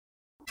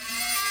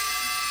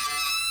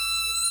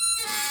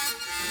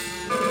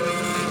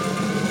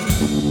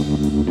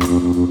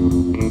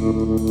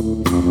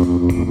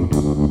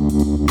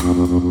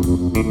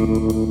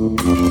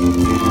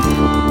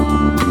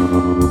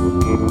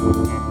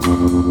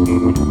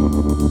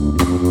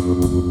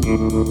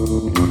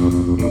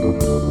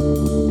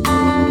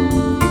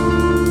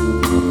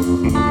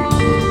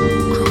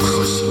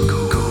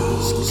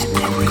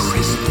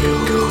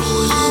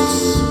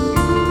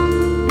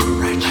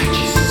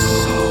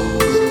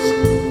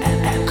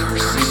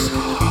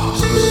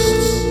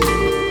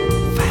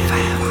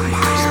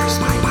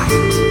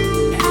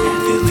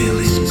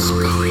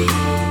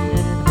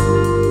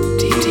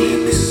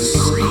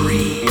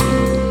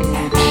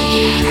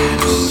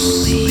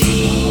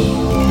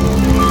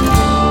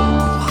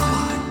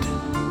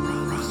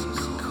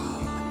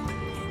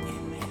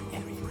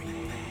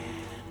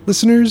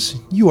Listeners,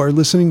 you are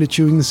listening to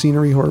Chewing the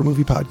Scenery Horror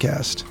Movie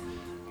Podcast.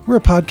 We're a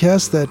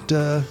podcast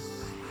that,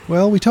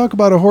 we talk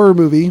about a horror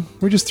movie.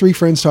 We're just three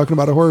friends talking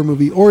about a horror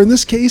movie, or in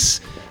this case,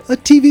 a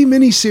TV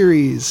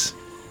miniseries,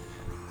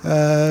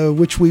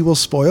 which we will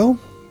spoil,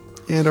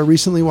 and our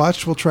recently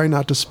watched we'll try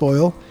not to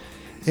spoil.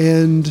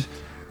 And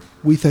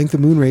we thank the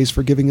Moonrays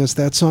for giving us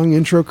that song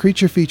intro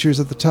creature features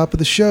at the top of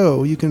the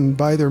show. You can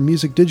buy their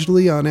music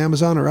digitally on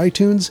Amazon or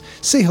iTunes.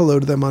 Say hello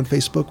to them on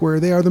Facebook, where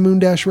they are the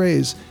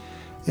Moon-Rays.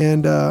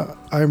 And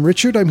I'm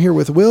Richard. I'm here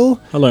with Will.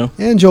 Hello.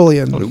 And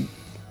Jolien. Hello.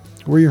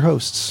 We're your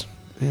hosts.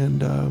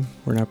 And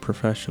we're not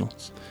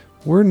professionals.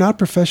 We're not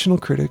professional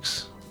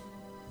critics.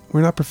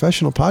 We're not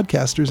professional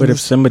podcasters. But if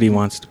somebody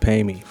wants to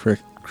pay me for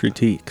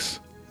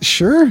critiques,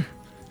 sure,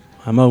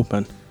 I'm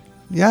open.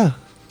 Yeah.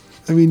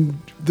 I mean,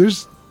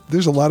 there's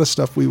a lot of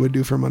stuff we would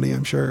do for money,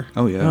 I'm sure.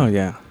 Oh, yeah. Oh,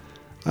 yeah.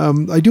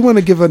 I do want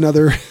to give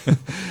another,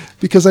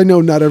 because I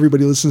know not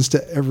everybody listens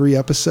to every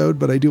episode,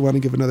 but I do want to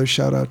give another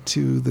shout out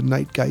to the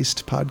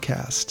Nightgeist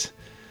podcast.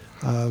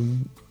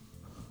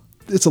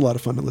 It's a lot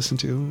of fun to listen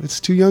to. It's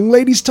two young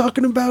ladies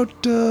talking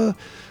about the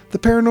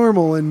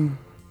paranormal and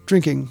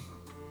drinking.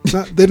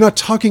 They're not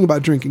talking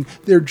about drinking.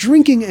 They're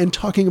drinking and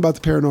talking about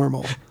the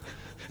paranormal,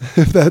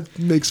 if that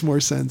makes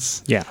more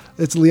sense. Yeah.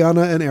 It's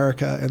Liana and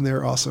Erica, and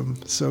they're awesome.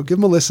 So give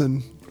them a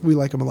listen. We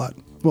like them a lot.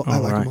 Well, I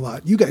like them a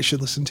lot. You guys should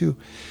listen too,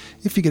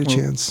 if you get a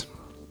chance.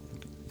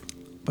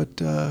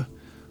 But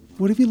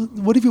what have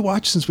you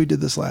watched since we did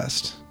this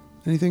last?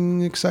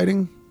 Anything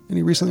exciting?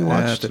 Any recently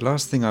watched? The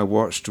last thing I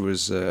watched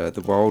was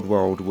The Wild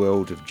Wild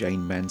World of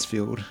Jane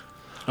Mansfield.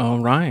 All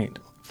right.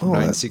 From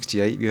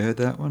 1968. Have you heard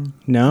that one?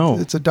 No.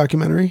 It's a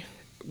documentary?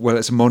 Well,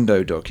 it's a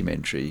Mondo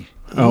documentary.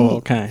 Oh,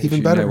 okay.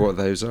 Even better. You know what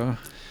those are?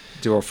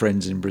 Do our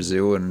friends in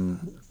Brazil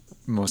and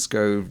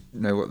Moscow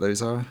know what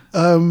those are?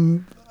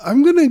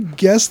 I'm going to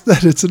guess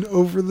that it's an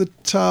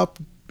over-the-top,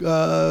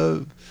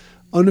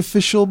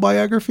 unofficial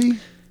biography.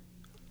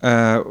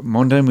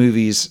 Mondo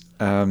movies,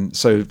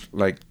 so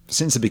like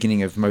since the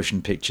beginning of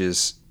motion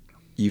pictures,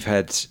 you've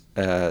had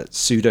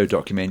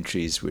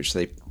pseudo-documentaries which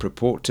they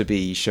purport to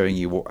be showing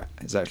you what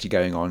is actually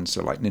going on,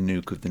 so like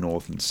Nanook of the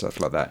North and stuff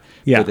like that,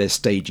 but they're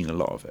staging a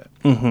lot of it.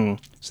 Mm-hmm.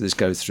 So this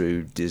goes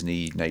through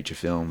Disney, Nature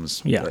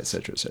Films,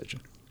 etc., etc.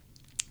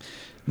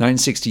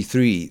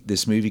 1963,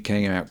 this movie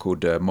came out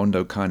called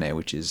Mondo Cane,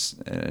 which is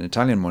an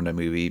Italian Mondo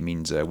movie,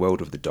 means World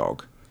of the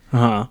Dog.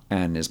 Uh-huh.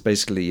 And it's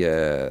basically,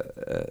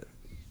 it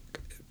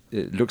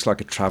looks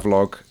like a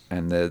travelogue,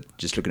 and they're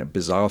just looking at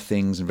bizarre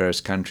things in various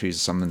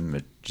countries. Some of them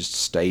are just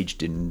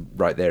staged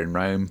right there in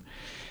Rome.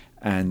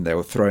 And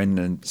they'll throw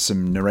in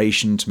some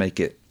narration to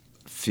make it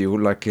feel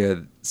like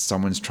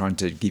someone's trying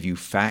to give you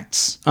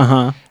facts.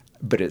 Uh-huh.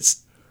 But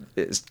it's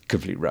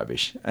complete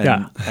rubbish.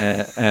 And,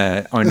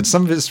 and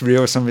some of it's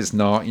real, some of it's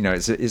not. You know,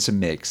 it's a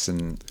mix.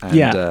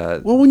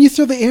 Well, when you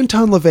throw the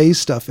Anton LaVey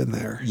stuff in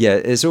there,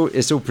 it's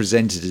all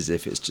presented as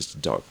if it's just a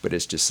doc, but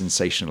it's just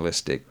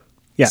sensationalistic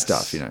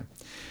stuff. You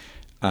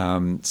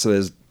know,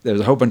 so there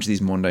was a whole bunch of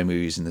these Mondo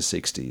movies in the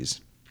 60s,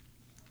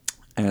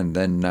 and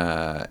then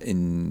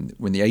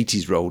when the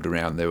 80s rolled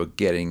around, they were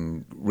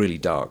getting really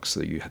dark.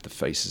 So you had the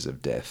Faces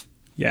of Death.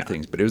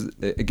 Things, but it was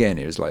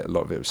like a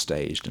lot of it was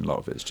staged, and a lot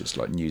of it was just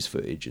like news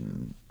footage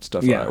and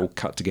stuff like that, all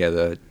cut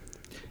together,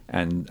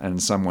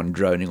 and someone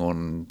droning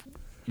on,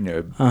 you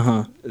know,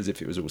 as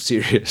if it was all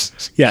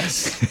serious.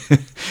 Yes.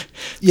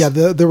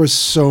 there was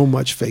so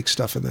much fake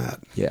stuff in that.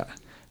 Yeah.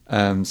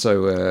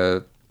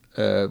 So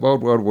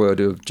Wild Wild World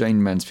of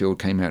Jane Mansfield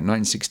came out in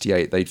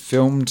 1968. They'd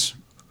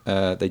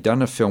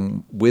done a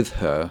film with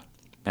her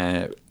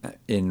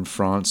in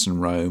France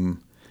and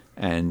Rome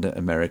and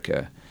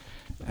America,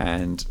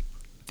 and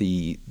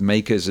the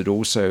makers had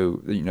also,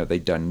 you know,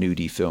 they'd done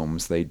nudie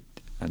films. They'd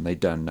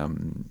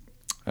done,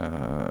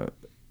 I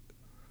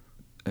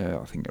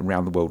think,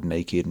 Around the World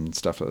Naked and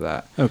stuff like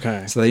that.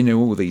 Okay. So they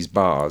knew all these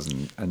bars,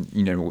 and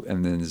you know,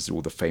 and then there's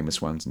all the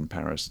famous ones in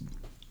Paris.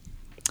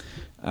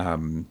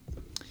 So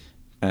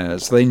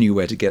they knew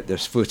where to get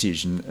this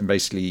footage, and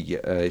basically, you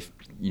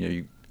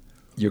know,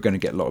 you're going to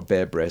get a lot of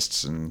bare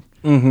breasts and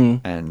you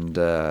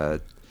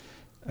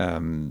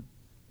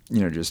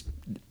know, just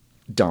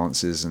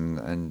dances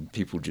and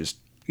people just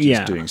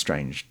doing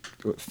strange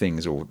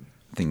things, or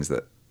things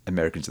that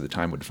Americans at the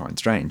time would find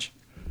strange.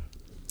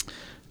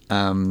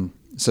 So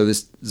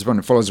this one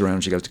that follows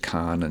around. She goes to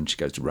Cannes and she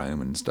goes to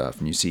Rome and stuff,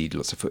 and you see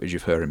lots of footage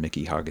of her and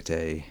Mickey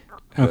Hargitay,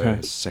 her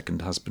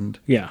second husband.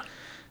 Yeah.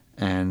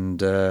 and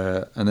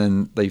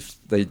then they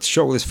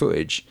shot all this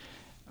footage,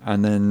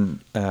 and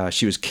then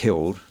she was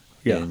killed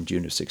in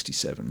June of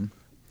 '67,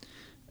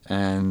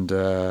 and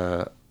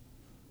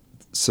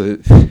so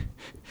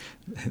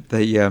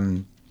they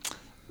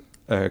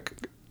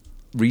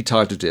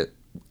retitled it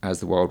as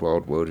The Wild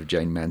Wild World of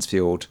Jayne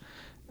Mansfield,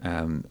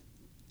 and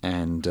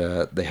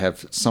they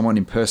have someone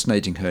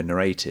impersonating her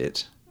narrate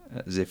it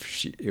as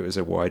if it was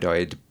a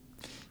wide-eyed,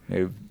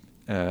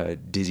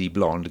 dizzy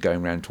blonde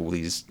going around to all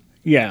these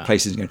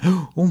places and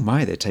going, oh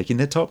my, they're taking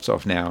their tops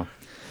off now.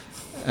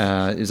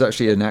 It was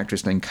actually an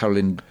actress named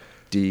Caroline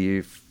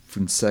de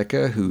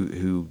Fonseca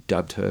who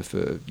dubbed her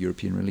for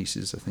European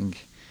releases, I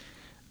think.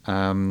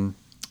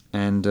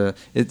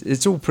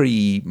 It's all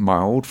pretty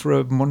mild for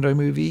a Mondo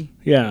movie.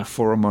 Yeah.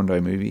 For a Mondo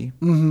movie.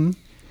 Mm-hmm.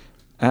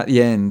 At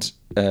the end,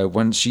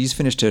 when she's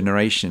finished her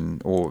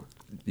narration, or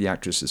the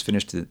actress has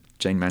finished the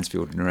Jayne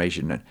Mansfield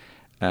narration,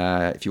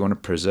 if you want to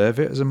preserve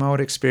it as a mild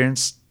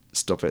experience,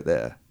 stop it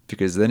there.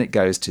 Because then it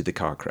goes to the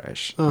car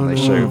crash. Oh, and they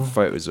no. show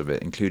photos of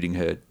it, including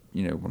her,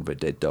 one of her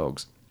dead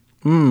dogs.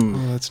 Oh,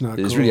 that's not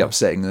It was cool. really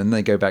upsetting. Then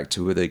they go back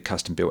to the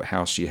custom-built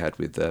house she had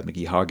with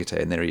Mickey Hargitay,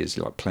 and there he is,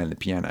 like playing the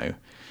piano.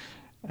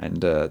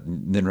 And the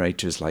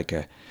narrator's like,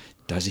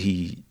 is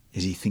he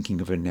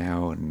thinking of her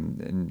now?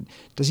 And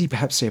does he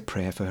perhaps say a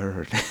prayer for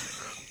her?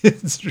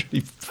 It's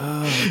really,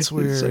 that's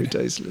weird. It's so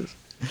tasteless.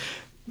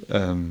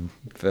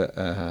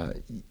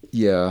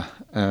 Yeah.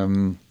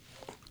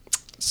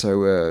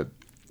 So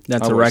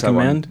That's I a watched that one.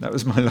 recommend? That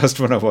was my last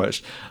one I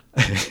watched.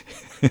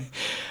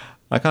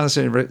 I can't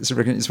say it's a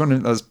recommend. It's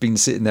one that's been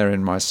sitting there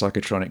in my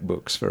Psychotronic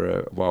books for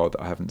a while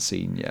that I haven't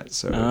seen yet.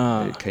 So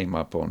it came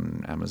up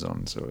on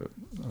Amazon. So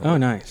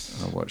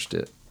nice. I watched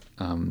it.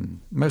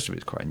 Most of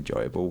it's quite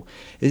enjoyable.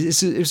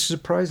 It's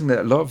surprising that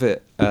a lot of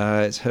it,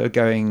 it's her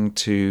going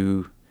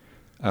to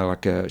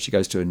she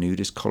goes to a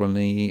nudist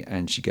colony,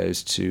 and she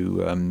goes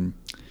to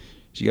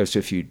a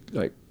few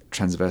like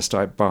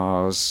transvestite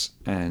bars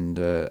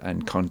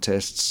and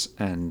contests,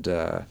 and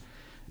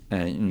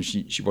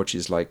she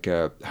watches like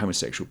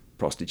homosexual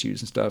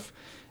prostitutes and stuff,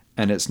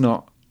 and it's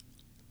not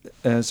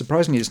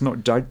surprisingly it's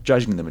not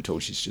judging them at all.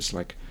 She's just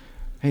like,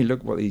 hey,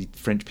 look what the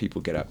French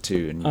people get up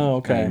to, and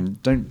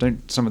and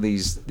don't some of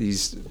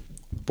these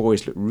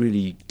boys look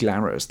really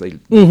glamorous. They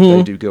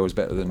do girls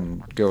better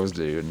than girls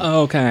do, and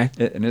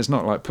and it's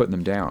not like putting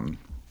them down.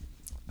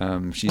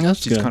 She's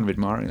kind of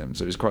admiring them,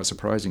 so it's quite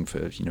surprising for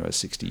a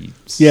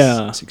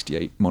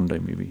 68 Mondo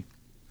movie.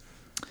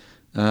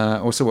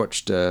 Also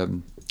watched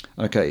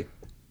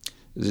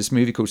there's this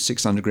movie called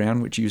Six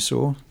Underground, which you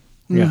saw.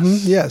 Yes.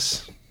 Mm-hmm.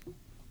 Yes.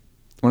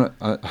 When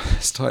I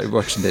started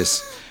watching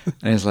this,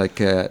 and it's like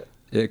it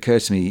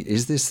occurred to me: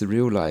 is this the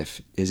real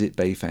life? Is it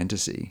Bay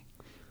fantasy?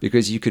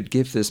 Because you could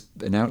give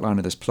an outline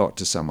of this plot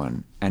to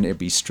someone, and it'd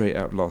be straight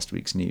out of last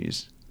week's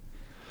news.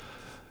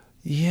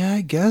 Yeah,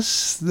 I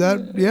guess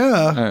that.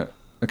 Yeah.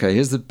 Okay,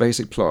 here's the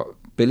basic plot.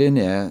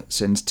 Billionaire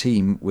sends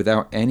team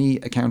without any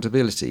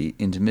accountability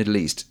into Middle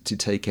East to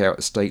take out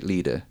a state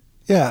leader.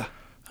 Yeah.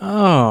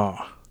 Oh,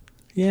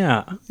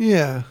 yeah.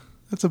 Yeah.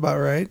 That's about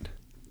right.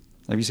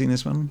 Have you seen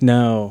this one?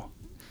 No.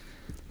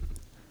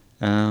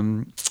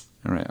 All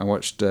right, I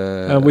watched...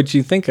 what'd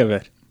you think of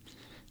it?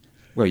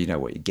 Well, you know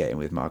what you're getting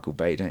with Michael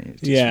Bay, don't you?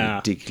 It's just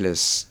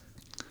ridiculous.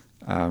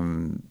 I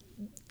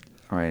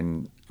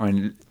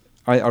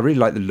really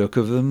like the look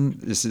of them.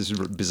 This is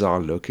a bizarre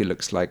look. It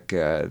looks like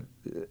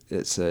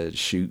it's a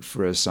shoot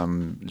for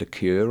some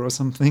liqueur or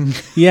something.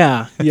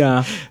 Yeah,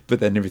 yeah.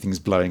 But then everything's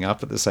blowing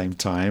up at the same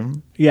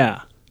time.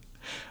 Yeah.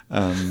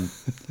 And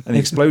the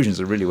explosions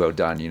are really well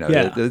done.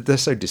 Yeah. They're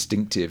so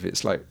distinctive.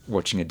 It's like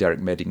watching a Derek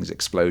Meddings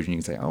explosion. You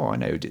can say, "Oh, I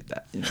know who did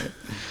that."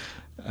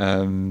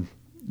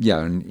 Yeah,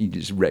 and he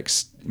just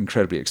wrecks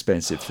incredibly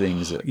expensive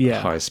things at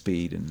high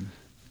speed,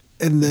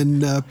 and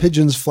then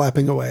pigeons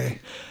flapping away.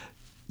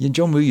 Yeah,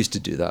 John Woo used to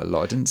do that a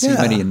lot. I didn't see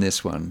many in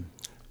this one.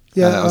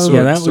 Yeah,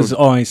 that was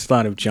always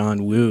thought of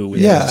John Woo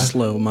with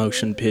slow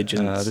motion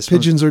pigeons.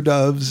 Pigeons or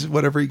doves,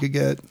 whatever he could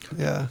get.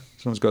 Yeah.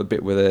 Someone's got a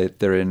bit where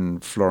they're in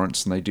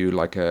Florence and they do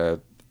like they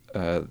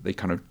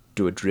kind of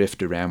do a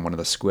drift around one of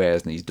the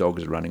squares, and these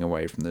dogs are running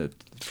away from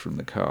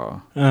the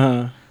car.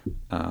 But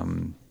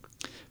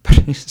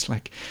it's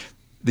like,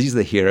 these are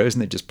the heroes,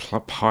 and they're just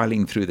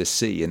piling through the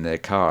sea in their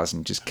cars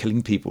and just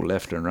killing people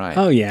left and right.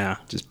 Oh yeah,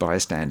 just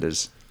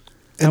bystanders.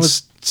 And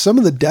some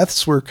of the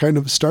deaths were kind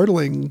of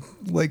startling,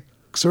 like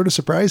sort of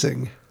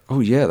surprising. Oh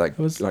yeah, like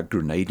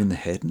grenade in the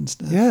head and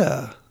stuff.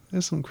 Yeah,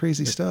 there's some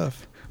crazy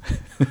stuff.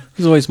 This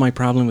is always my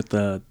problem with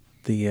the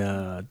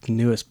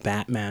newest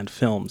Batman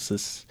films.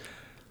 This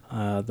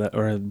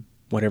or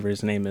whatever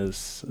his name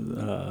is,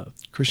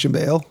 Christian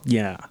Bale.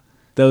 Yeah,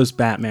 those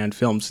Batman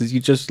films. He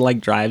just like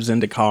drives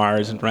into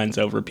cars and runs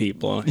over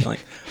people. You're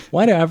like,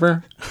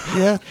 whatever.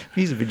 Yeah,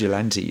 he's a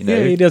vigilante.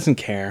 Yeah, he doesn't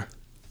care.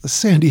 The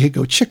San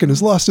Diego chicken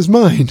has lost his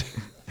mind.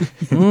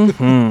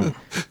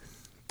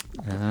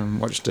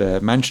 Watched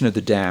Mansion of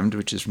the Damned,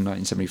 which is from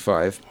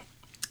 1975.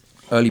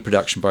 Early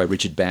production by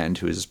Richard Band,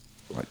 who was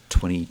like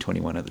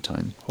 21 at the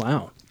time.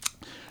 Wow.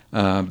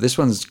 This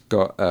one's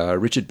got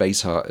Richard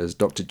Basehart as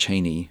Dr.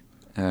 Cheney,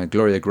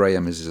 Gloria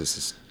Graham as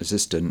his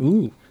assistant,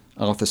 Ooh.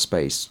 Arthur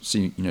Space. So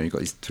you've got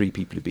these three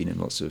people who've been in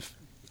lots of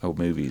old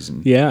movies,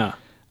 and Yeah.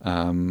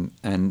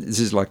 and this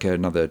is like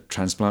another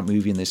transplant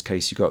movie. In this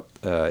case, you got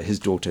his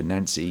daughter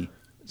Nancy.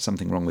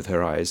 Something wrong with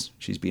her eyes.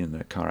 She's been in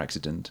a car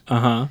accident,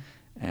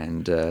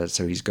 and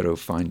so he's got to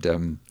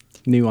find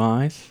New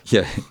eyes.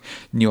 yeah,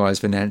 new eyes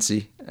for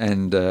Nancy,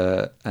 and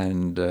so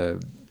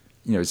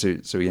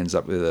he ends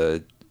up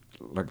with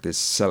this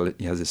cell.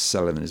 He has this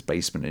cell in his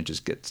basement, and it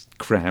just gets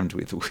crammed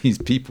with all these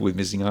people with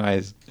missing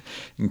eyes,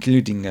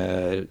 including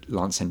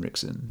Lance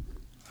Henriksen.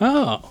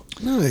 Oh,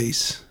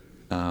 Nice.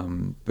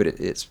 But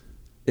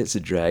it's a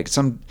drag.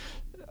 A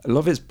lot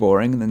of it's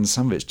boring, and then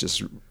some of it's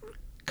just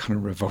kind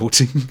of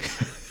revolting.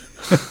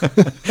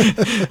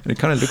 And it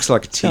kind of looks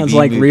like a TV sounds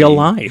like movie. real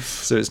life.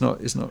 So it's not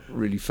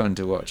really fun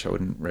to watch. I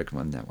wouldn't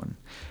recommend that one.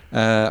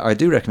 I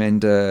do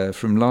recommend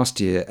from last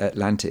year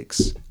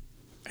Atlantics.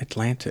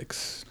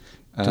 Atlantics.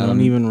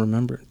 Don't even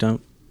remember.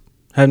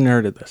 Hadn't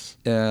heard of this.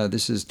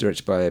 This is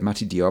directed by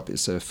Mati Diop.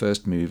 It's her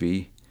first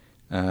movie.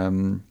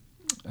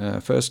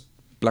 First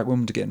black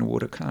woman to get an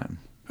award at Cannes.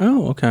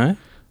 Oh, okay.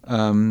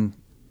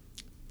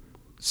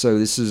 So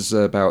this is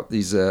about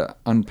these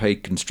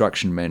unpaid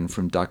construction men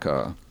from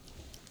Dakar,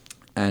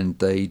 and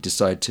they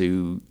decide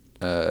to,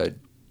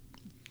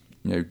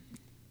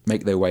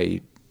 make their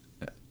way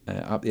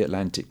up the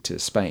Atlantic to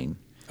Spain.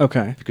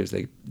 Okay. Because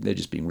they're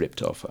just being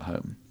ripped off at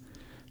home,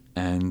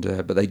 and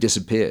but they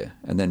disappear,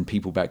 and then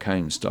people back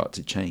home start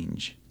to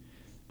change,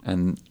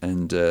 and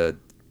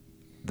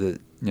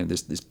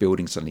this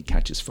building suddenly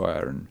catches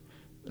fire,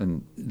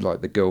 and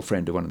like the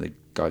girlfriend of one of the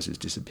guys who's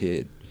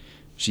disappeared,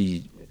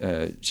 she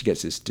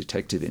gets this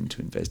detective in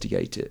to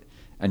investigate it,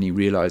 and you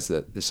realise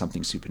that there's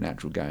something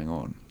supernatural going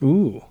on.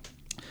 Ooh.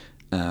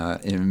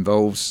 It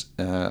involves,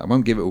 I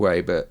won't give it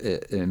away, but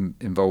it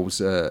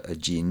involves a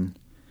jinn,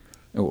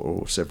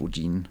 or several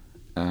jinn.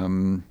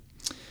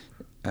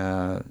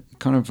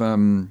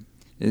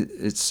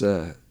 It's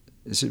a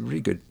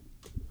really good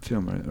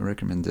film. I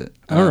recommend it.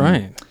 All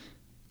right.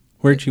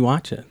 Where'd you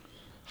watch it?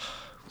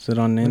 Is it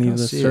on any of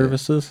the see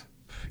services?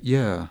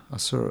 Yeah, I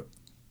saw it.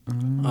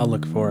 I'll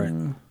look for it.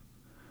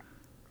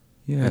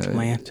 Yeah,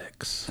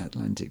 Atlantics. I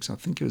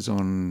think it was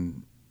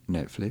on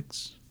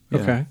Netflix. Yeah.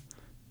 Okay.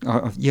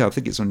 I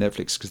think it's on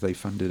Netflix because they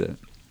funded it.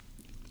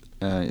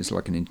 It's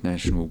like an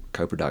international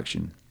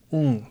co-production,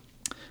 and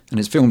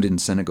it's filmed in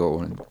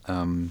Senegal.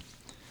 And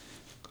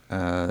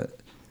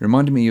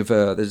reminded me of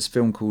there's this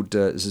film called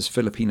there's this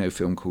Filipino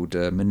film called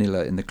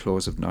Manila in the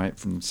Claws of Night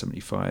from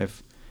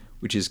 '75,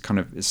 which is kind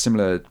of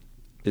similar.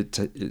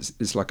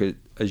 It's like a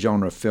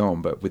genre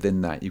film, but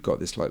within that you've got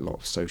this like lot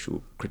of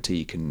social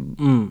critique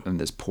and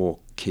this poor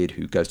kid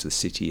who goes to the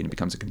city and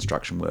becomes a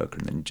construction worker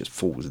and then just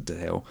falls into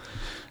hell.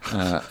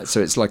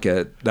 So it's like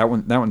that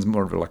one's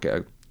more of like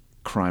a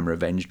crime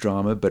revenge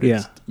drama, but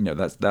it's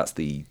that's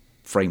the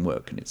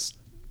framework, and it's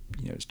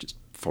it's just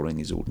following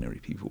these ordinary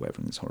people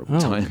having this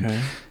horrible time.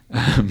 Okay.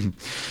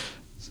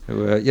 I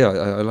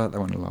like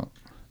that one a lot.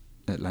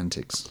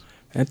 Atlantics.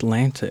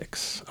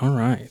 All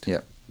right.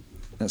 Yeah,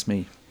 that's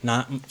me.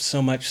 Not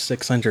so much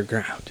 6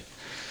 Underground.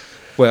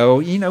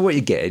 Well, you know what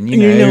you're getting. You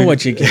know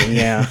what you're getting,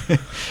 yeah.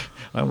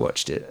 I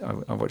watched it.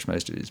 I watched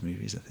most of his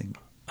movies, I think.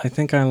 I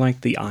think I like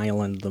The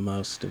Island the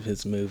most of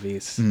his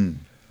movies.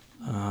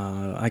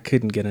 I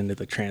couldn't get into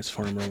the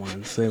Transformer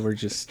ones. They were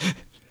just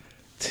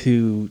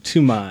too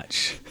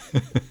much.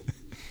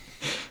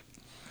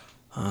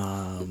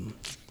 What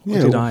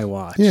did I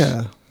watch?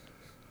 Yeah.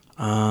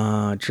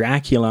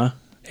 Dracula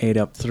ate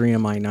up 3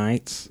 of my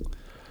nights.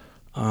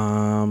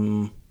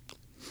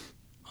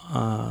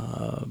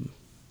 I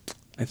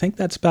think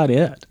that's about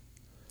it.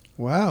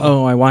 Wow.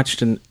 Oh, I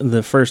watched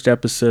the first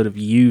episode of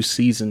You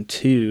Season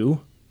 2.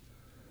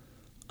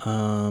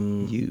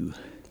 You.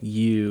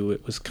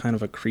 It was kind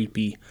of a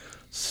creepy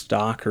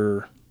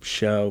stalker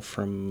show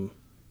from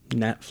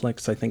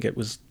Netflix. I think it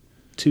was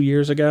 2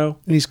 years ago.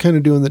 And he's kind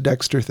of doing the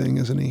Dexter thing,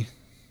 isn't he?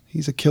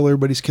 He's a killer,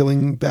 but he's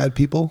killing bad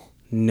people.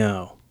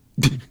 No.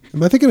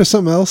 Am I thinking of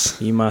something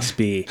else? You must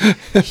be.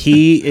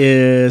 He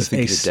is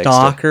a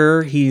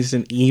stalker. He's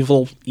an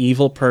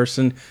evil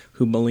person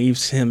who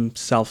believes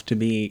himself to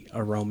be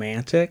a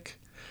romantic.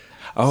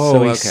 Oh,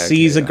 so he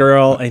sees a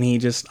girl and he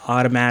just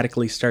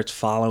automatically starts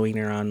following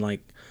her on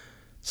like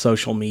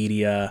social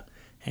media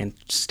and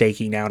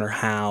staking out her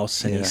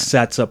house, and he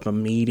sets up a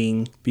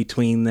meeting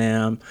between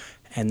them,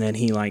 and then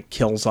he like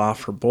kills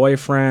off her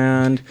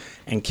boyfriend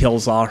and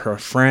kills all her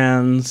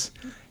friends.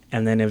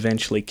 And then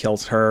eventually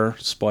kills her.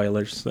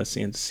 Spoilers, that's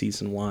the end of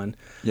season 1.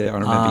 Yeah, I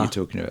remember you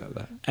talking about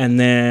that. And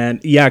then,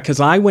 because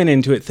I went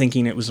into it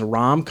thinking it was a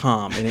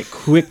rom-com, and it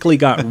quickly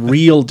got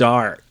real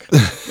dark.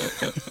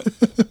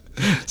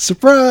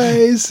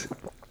 Surprise!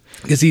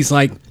 Because he's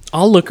like,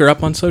 I'll look her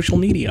up on social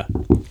media.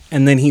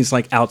 And then he's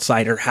like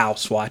outside her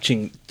house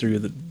watching through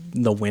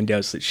the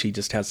windows that she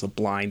just has the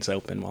blinds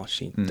open while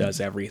she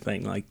does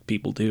everything like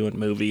people do in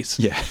movies.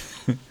 Yeah.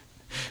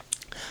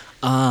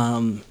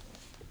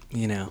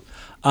 you know.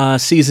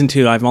 Season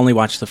 2, I've only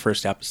watched the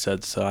first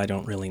episode, so I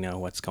don't really know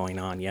what's going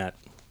on yet.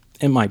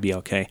 It might be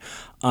okay.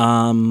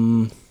 I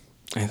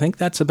think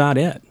that's about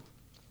it.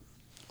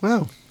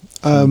 Wow.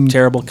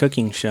 Terrible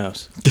cooking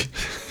shows.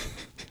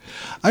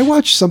 I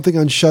watched something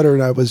on Shudder,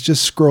 and I was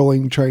just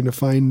scrolling, trying to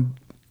find,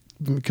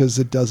 because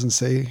it doesn't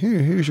say,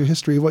 here's your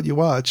history of what you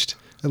watched,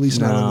 at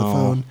least not on the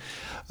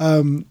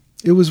phone.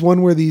 It was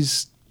one where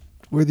these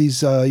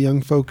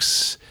young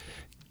folks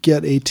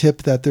get a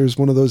tip that there's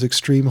one of those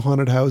extreme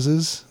haunted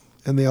houses,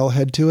 and they all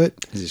head to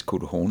it. Is this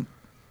called Haunt?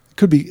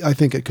 Could be. I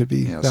think it could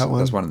be that one.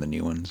 That's one of the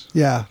new ones.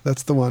 Yeah,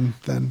 that's the one.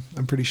 Then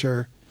I'm pretty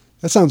sure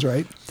that sounds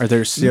right. Are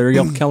there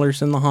serial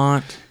killers in the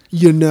haunt?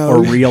 You know,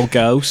 or real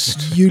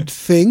ghost? You'd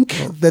think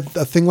that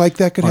a thing like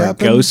that could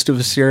happen. A ghost of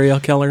a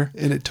serial killer,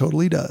 and it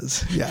totally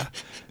does. Yeah.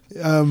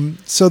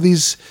 So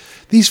these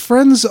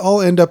friends all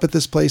end up at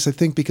this place, I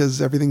think,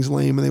 because everything's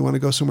lame and they want to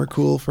go somewhere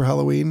cool for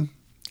Halloween,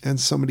 and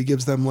somebody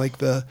gives them like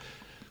the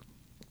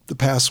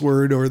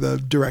password or the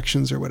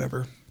directions or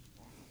whatever.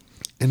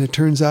 And it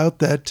turns out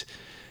that,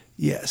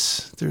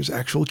 yes, there's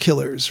actual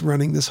killers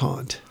running this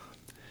haunt.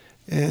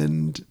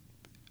 And,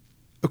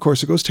 of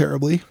course, it goes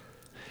terribly.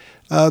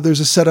 There's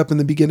a setup in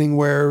the beginning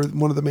where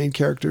one of the main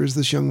characters,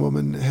 this young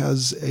woman,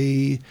 has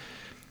a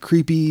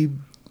creepy...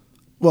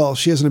 Well,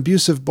 she has an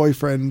abusive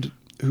boyfriend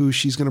who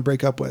she's going to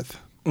break up with.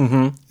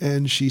 Mm-hmm.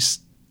 And she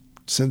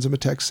sends him a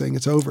text saying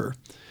it's over.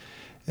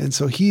 And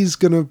so he's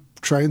going to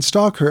try and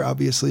stalk her,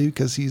 obviously,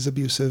 because he's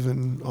abusive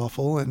and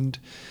awful. And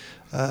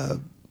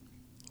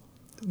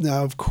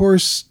now, of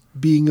course,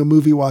 being a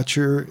movie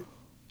watcher,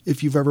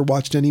 if you've ever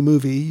watched any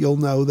movie, you'll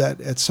know that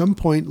at some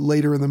point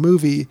later in the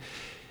movie,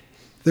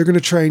 they're going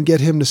to try and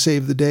get him to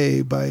save the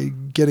day by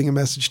getting a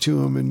message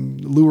to him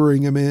and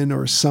luring him in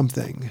or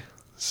something.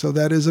 So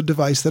that is a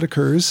device that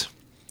occurs.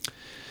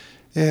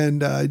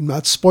 And I'm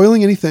not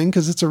spoiling anything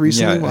because it's a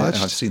recently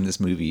watched. I've seen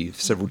this movie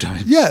several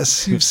times.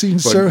 Yes, you've seen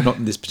not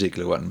in this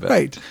particular one, but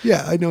right.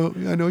 Yeah, I know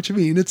what you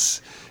mean. It's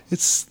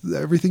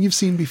everything you've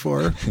seen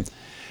before.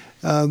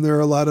 There are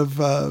a lot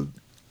of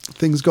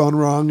things gone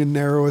wrong and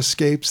narrow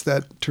escapes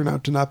that turn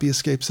out to not be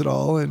escapes at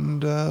all,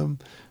 and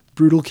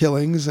brutal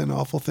killings and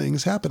awful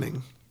things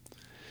happening.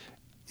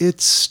 It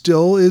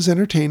still is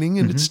entertaining,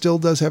 and it still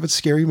does have its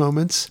scary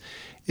moments.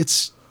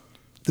 It's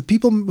the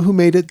people who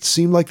made it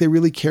seemed like they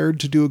really cared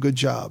to do a good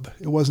job.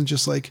 It wasn't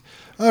just like,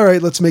 all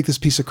right, let's make this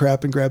piece of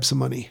crap and grab some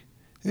money.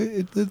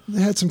 It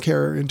had some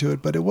care into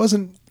it, but it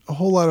wasn't a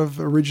whole lot of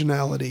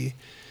originality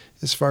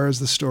as far as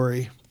the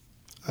story.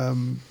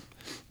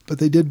 But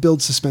they did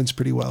build suspense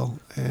pretty well.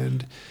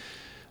 And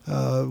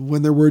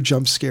when there were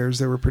jump scares,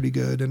 they were pretty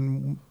good.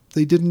 And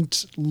they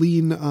didn't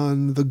lean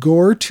on the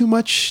gore too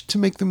much to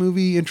make the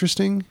movie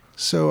interesting.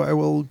 So I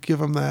will give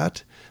them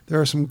that. There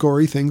are some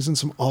gory things and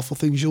some awful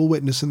things you'll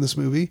witness in this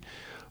movie,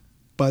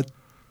 but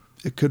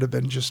it could have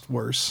been just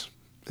worse,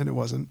 and it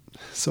wasn't.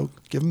 So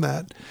give them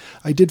that.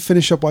 I did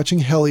finish up watching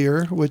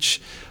Hellier, which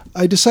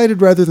I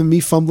decided rather than me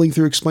fumbling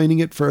through explaining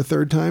it for a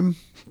third time,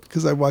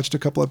 because I watched a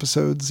couple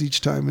episodes each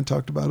time and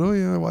talked about, oh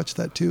yeah, I watched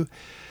that too.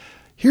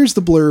 Here's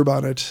the blurb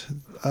on it.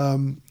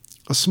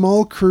 A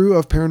small crew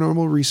of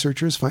paranormal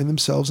researchers find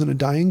themselves in a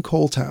dying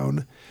coal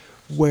town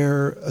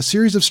where a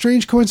series of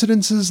strange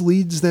coincidences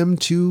leads them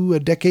to a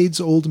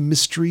decades-old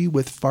mystery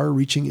with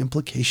far-reaching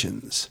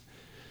implications.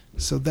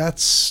 So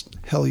that's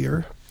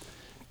Hellier.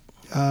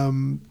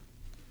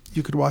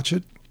 You could watch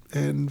it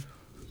and,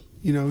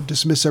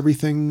 dismiss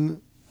everything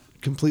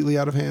completely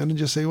out of hand and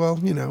just say, well,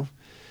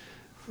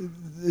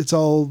 it's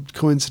all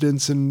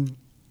coincidence and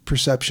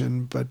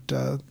perception, but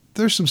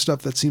there's some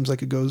stuff that seems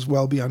like it goes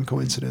well beyond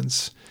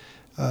coincidence.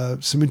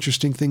 Some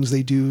interesting things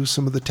they do,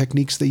 some of the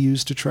techniques they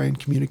use to try and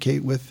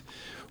communicate with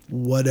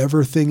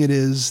whatever thing it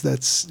is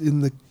that's in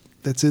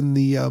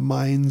the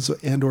mines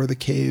and or the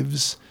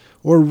caves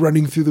or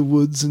running through the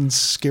woods and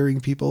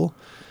scaring people.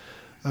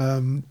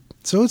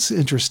 So it's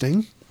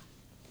interesting.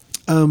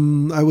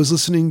 I was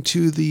listening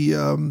to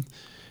the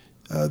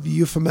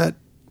Euphomet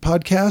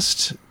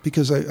podcast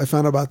because I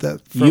found out about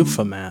that.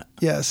 Euphomet.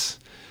 Yes.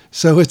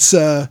 So it's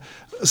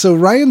so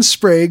Ryan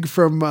Sprague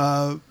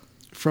from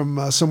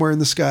Somewhere in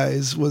the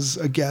Skies was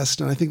a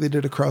guest, and I think they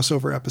did a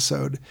crossover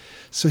episode.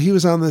 So he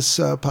was on this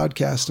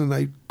podcast, and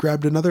I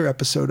grabbed another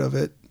episode of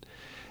it,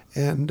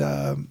 and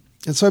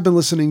so I've been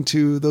listening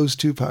to those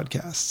two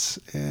podcasts,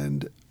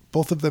 and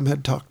both of them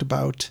had talked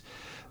about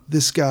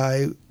this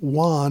guy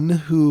Juan,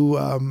 who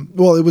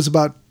it was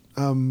about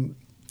Alan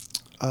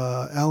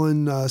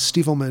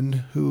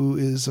Stievelman, who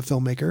is a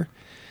filmmaker.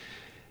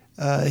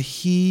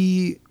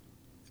 He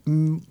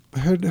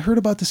heard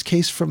about this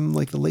case from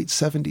like the late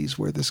 70s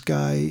where this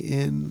guy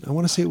in, I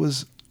want to say it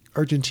was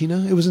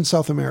Argentina. It was in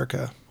South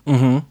America.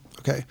 Mm-hmm.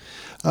 Okay.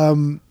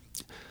 And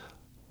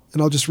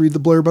I'll just read the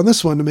blurb on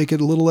this one to make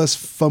it a little less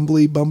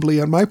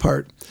fumbly-bumbly on my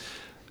part.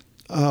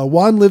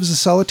 Juan lives a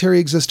solitary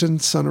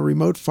existence on a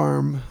remote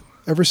farm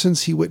ever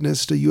since he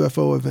witnessed a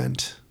UFO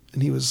event.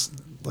 And he was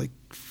like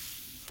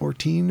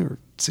 14 or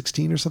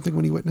 16 or something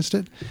when he witnessed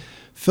it.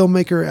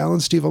 Filmmaker Alan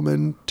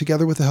Stievelman,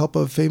 together with the help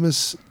of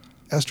famous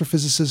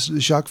astrophysicist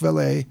Jacques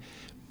Vallée,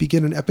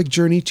 begin an epic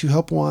journey to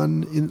help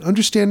Juan in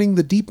understanding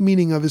the deep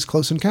meaning of his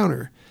close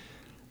encounter.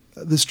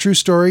 This true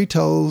story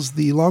tells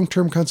the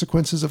long-term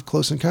consequences of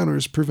close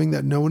encounters, proving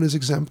that no one is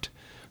exempt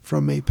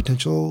from a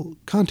potential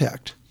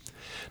contact.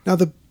 Now,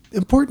 the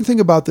important thing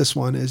about this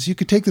one is you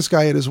could take this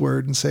guy at his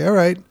word and say, all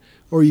right,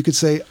 or you could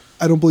say,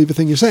 I don't believe a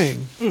thing you're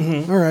saying.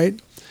 Mm-hmm. All right.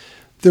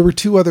 There were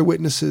 2 other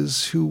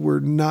witnesses who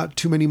were not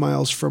too many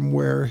miles from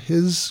where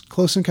his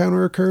close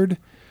encounter occurred,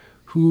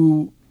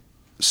 who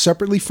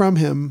separately from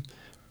him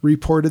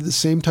reported the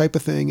same type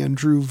of thing and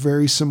drew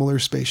very similar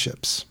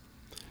spaceships.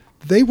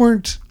 They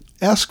weren't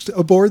asked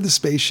aboard the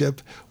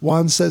spaceship.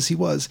 Juan says he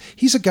was.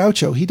 He's a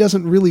gaucho. He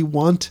doesn't really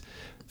want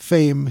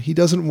fame. He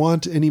doesn't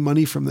want any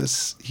money from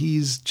this.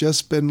 He's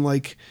just been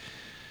like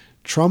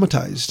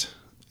traumatized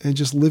and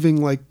just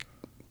living like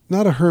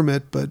not a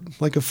hermit, but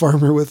like a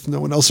farmer with no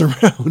one else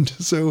around.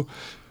 So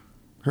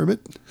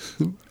hermit.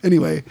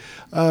 Anyway,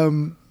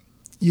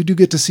 you do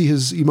get to see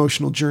his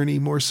emotional journey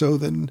more so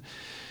than,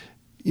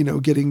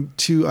 getting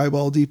too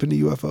eyeball deep into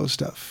UFO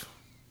stuff.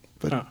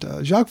 But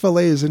Jacques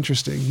Vallée is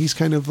interesting. He's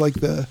kind of like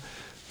the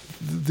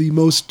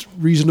most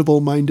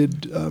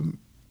reasonable-minded,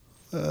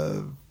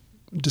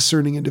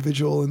 discerning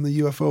individual in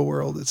the UFO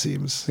world, it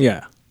seems.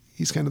 Yeah.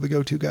 He's kind of the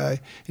go-to guy.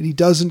 And he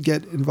doesn't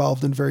get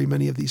involved in very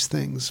many of these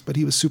things, but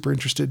he was super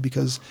interested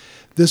because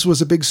this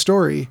was a big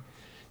story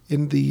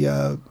in the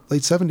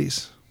late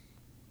 70s.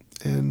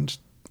 And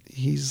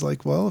he's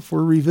like, well, if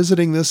we're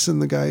revisiting this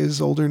and the guy is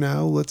older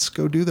now, let's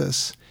go do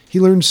this. He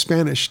learned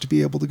Spanish to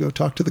be able to go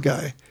talk to the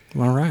guy.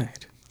 All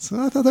right. So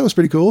I thought that was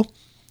pretty cool.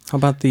 How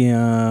about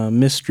the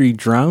mystery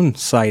drone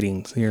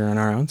sightings here on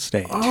our own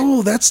stage?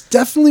 Oh, that's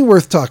definitely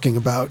worth talking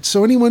about.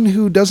 So anyone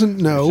who doesn't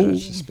know...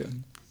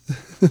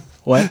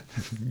 What?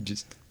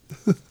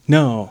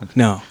 No.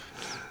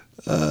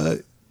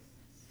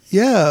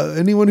 Yeah,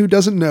 anyone who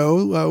doesn't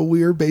know,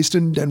 we are based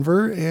in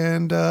Denver,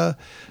 and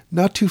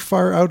not too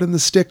far out in the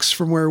sticks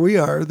from where we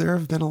are, there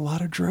have been a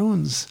lot of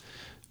drones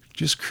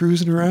just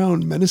cruising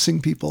around,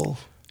 menacing people.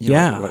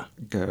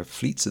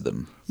 Fleets of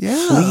them.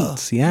 Yeah.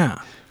 Fleets,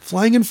 yeah.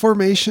 Flying in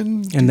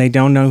formation. And they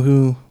don't know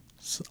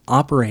who's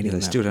operating them.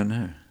 They still don't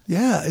know.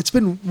 Yeah, it's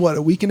been,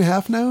 a week and a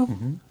half now?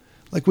 Mm-hmm.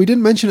 Like, we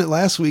didn't mention it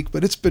last week,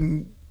 but it's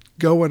been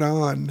going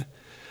on.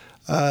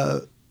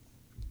 It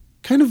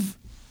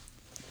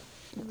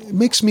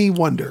makes me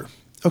wonder.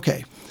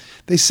 Okay,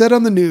 they said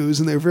on the news,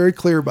 and they're very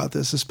clear about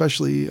this,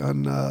 especially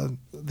on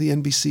the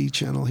NBC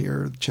channel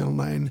here, Channel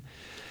 9.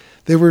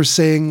 They were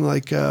saying,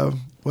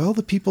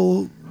 the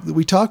people that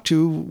we talked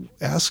to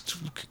asked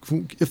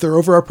if they're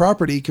over our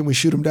property, can we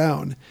shoot them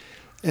down?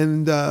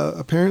 And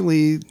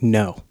apparently...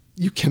 No.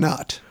 You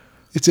cannot.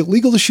 It's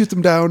illegal to shoot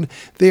them down.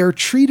 They are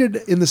treated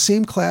in the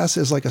same class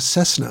as like a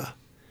Cessna.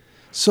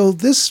 So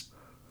this,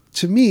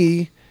 to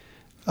me,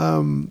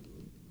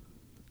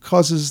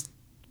 causes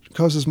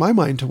my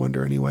mind to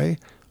wonder anyway,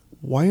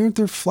 why aren't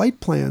there flight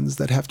plans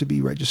that have to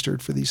be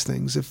registered for these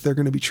things if they're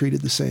going to be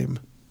treated the same?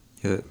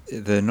 Yeah,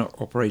 they're not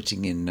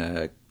operating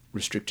in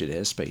restricted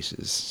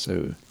airspaces,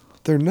 so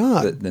they're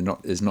not.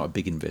 There's not a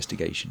big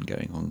investigation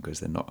going on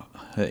because they're not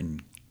hurting.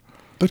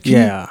 But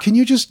can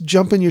you just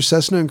jump in your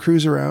Cessna and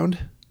cruise around?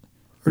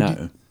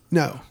 No.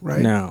 No,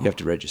 right? No. You have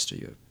to register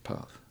your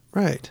path.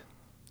 Right.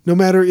 No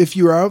matter if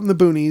you're out in the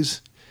boonies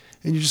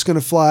and you're just going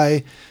to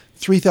fly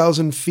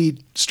 3,000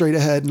 feet straight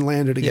ahead and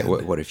land it again.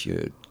 Yeah, what if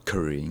you're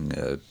currying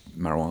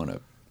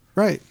marijuana?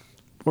 Right.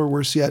 Or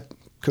worse yet,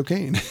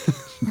 cocaine.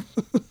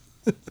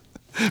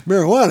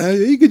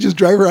 Marijuana, you could just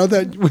drive around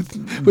that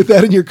with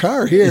that in your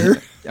car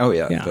here. Oh,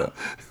 yeah.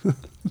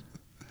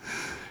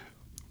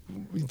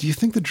 Do you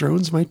think the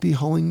drones might be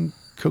hauling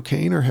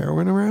cocaine or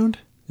heroin around?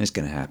 It's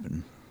going to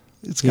happen.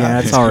 It's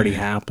already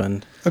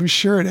happened. I'm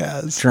sure it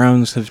has.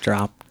 Drones have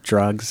dropped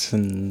drugs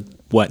and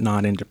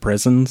whatnot into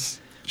prisons.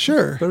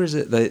 Sure. Where is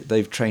it?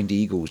 They've trained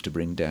eagles to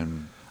bring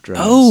down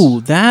drones. Oh,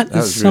 that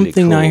is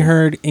something really cool. I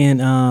heard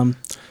in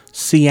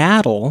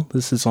Seattle.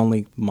 This is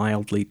only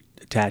mildly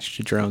attached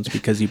to drones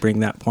because you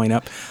bring that point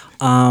up.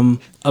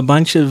 A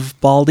bunch of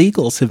bald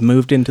eagles have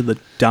moved into the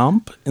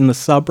dump in the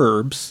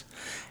suburbs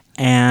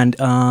and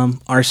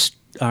are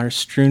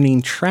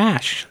strewing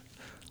trash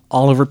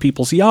all over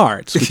people's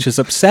yards, which is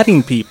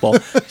upsetting people.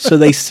 So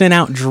they sent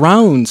out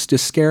drones to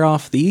scare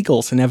off the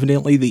eagles, and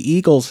evidently the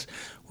eagles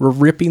were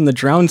ripping the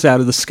drones out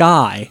of the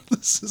sky.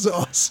 This is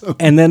awesome.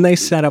 And then they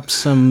set up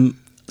some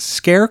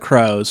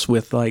scarecrows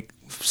with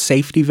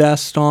safety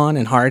vests on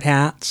and hard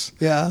hats.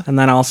 Yeah. And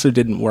that also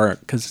didn't work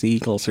because the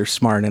eagles are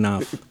smart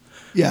enough.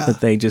 Yeah.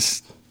 That they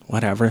just,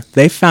 whatever.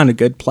 They found a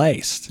good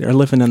place. They're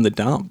living in the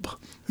dump.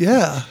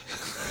 Yeah.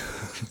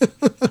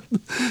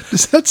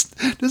 Does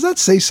that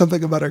say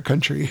something about our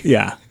country?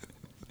 Yeah.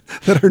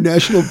 That our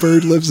national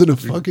bird lives in a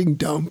fucking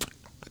dump.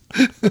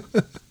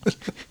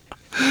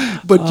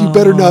 But you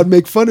better not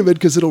make fun of it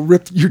because it'll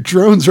rip your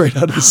drones right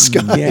out of the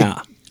sky.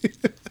 Yeah.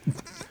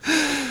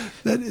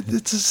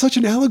 It's such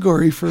an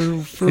allegory for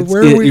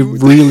where it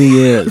really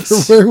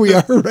is. For where we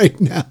are right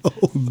now.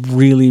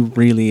 Really,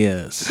 really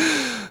is.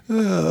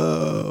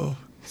 Oh.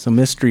 So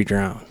mystery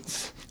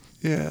drones.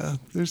 Yeah,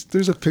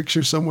 there's a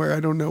picture somewhere. I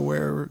don't know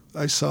where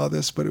I saw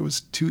this, but it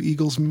was two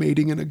eagles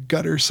mating in a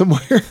gutter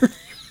somewhere.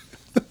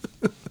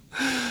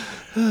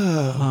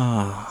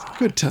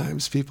 Good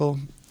times, people.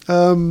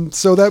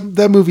 So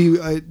that movie,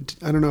 I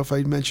don't know if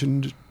I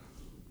mentioned,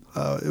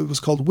 it was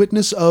called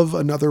Witness of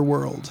Another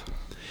World,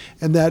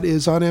 and that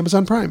is on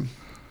Amazon Prime.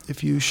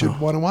 If you should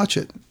want to watch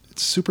it,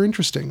 it's super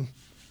interesting.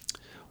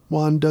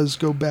 Juan does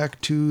go back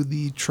to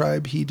the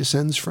tribe he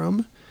descends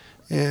from,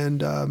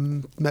 and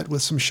met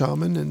with some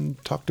shaman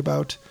and talked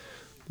about,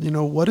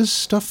 what does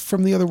stuff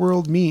from the other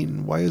world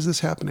mean? Why is this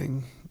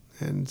happening?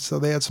 And so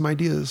they had some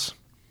ideas.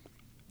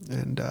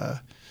 And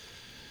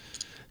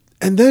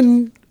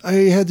then I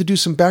had to do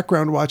some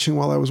background watching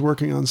while I was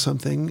working on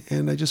something,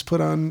 and I just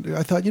put on,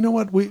 I thought, you know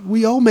what?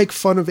 We all make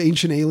fun of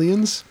Ancient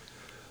Aliens.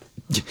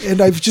 And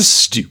I've just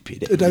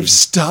stupid. And I've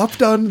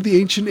stopped on the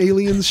Ancient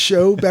Aliens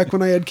show back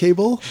when I had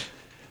cable.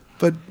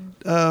 But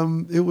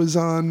it was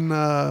on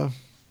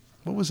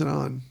what was it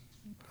on?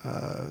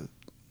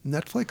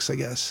 Netflix, I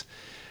guess.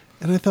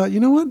 And I thought, you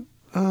know what?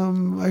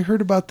 I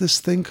heard about this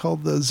thing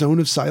called the Zone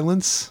of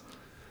Silence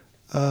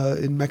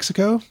in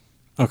Mexico.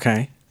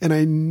 Okay. And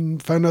I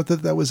found out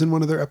that was in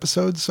one of their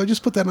episodes. So I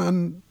just put that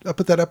on. I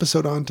put that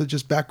episode on to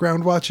just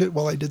background watch it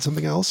while I did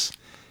something else.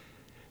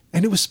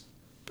 And it was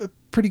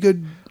pretty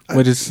good.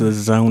 What is the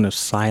Zone of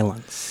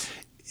Silence?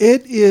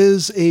 It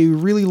is a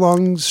really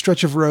long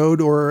stretch of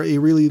road or a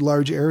really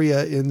large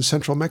area in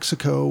central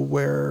Mexico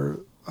where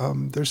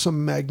there's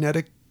some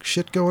magnetic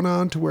shit going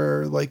on to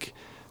where like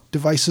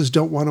devices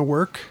don't want to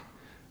work.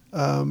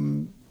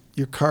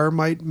 Your car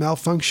might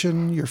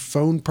malfunction. Your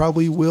phone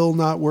probably will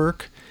not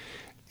work.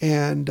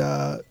 And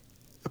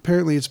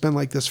apparently it's been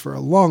like this for a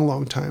long,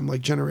 long time,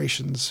 like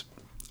generations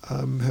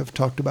have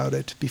talked about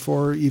it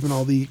before even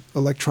all the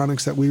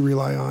electronics that we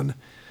rely on.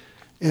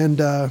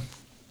 And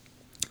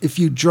if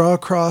you draw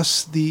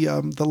across the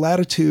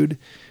latitude,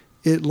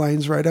 it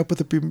lines right up with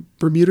the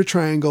Bermuda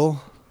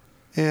Triangle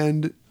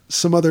and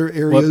some other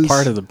areas. What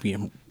part of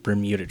the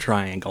Bermuda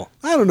Triangle?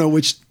 I don't know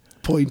which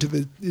point of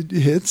it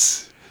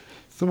hits.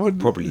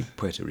 Probably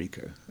Puerto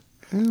Rico.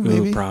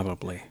 Maybe. Ooh,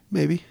 probably.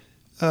 Maybe.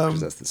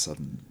 Because that's the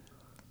southern.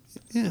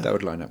 Yeah. That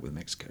would line up with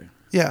Mexico.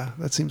 Yeah,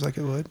 that seems like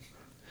it would.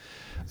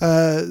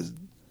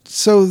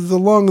 So the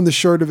long and the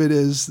short of it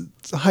is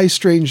High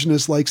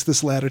Strangeness likes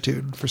this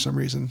latitude for some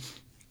reason.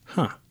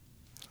 Huh.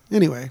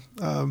 Anyway,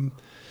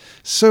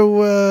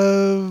 so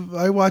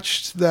I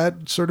watched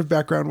that, sort of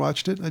background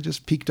watched it. I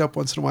just peeked up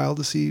once in a while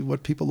to see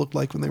what people looked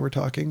like when they were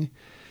talking.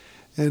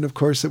 And of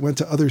course it went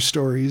to other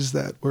stories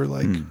that were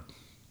like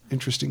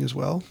interesting as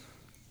well.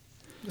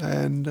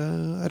 And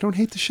I don't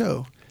hate the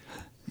show.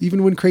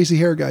 Even when Crazy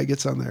Hair Guy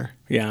gets on there.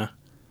 Yeah.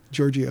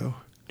 Giorgio.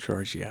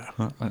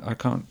 I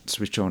can't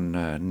switch on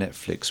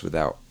Netflix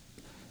without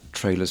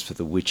trailers for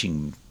The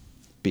Witching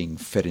being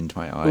fed into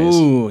my eyes.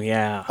 Ooh,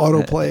 yeah.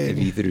 Autoplay. Have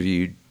either of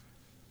you?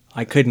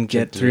 I couldn't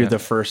get through the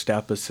first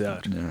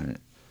episode. No.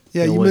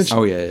 Yeah, you mentioned.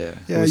 Oh yeah.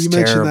 Yeah, was you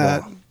mentioned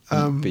terrible.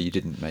 that. But you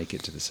didn't make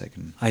it to the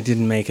second. I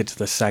didn't make it to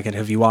the second.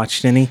 Have you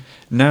watched any?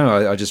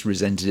 No, I just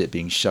resented it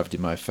being shoved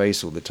in my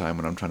face all the time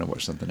when I'm trying to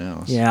watch something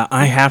else. Yeah,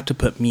 I have to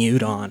put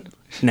mute on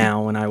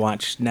now when I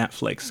watch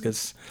Netflix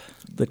because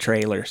the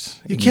trailers.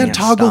 You can't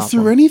toggle stop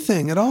through them.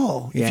 anything at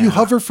all. Yeah. If you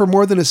hover for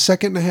more than a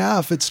second and a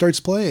half, it starts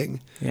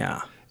playing.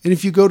 Yeah. And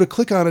if you go to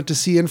click on it to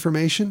see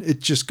information, it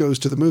just goes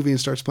to the movie and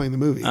starts playing the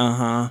movie.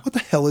 Uh-huh. What the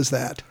hell is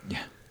that?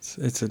 Yeah.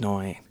 It's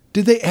annoying.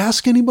 Did they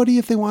ask anybody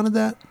if they wanted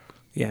that?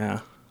 Yeah,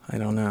 I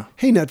don't know.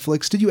 Hey,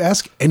 Netflix, did you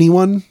ask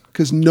anyone?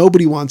 Because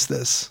nobody wants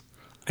this.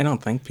 I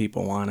don't think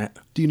people want it.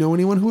 Do you know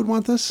anyone who would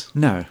want this?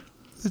 No.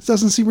 It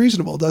doesn't seem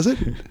reasonable, does it?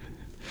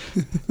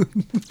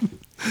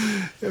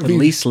 At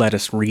least let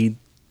us read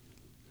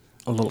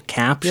a little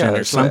caption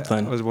or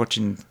something. I was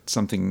watching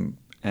something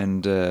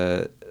and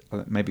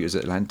maybe it was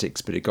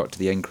Atlantics, but it got to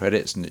the end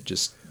credits and it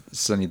just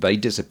suddenly they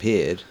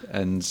disappeared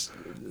and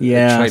the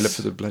trailer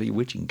for the bloody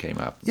Witching came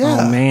up. Yeah.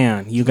 Oh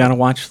man, you got to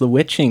watch The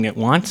Witching. It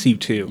wants you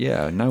to.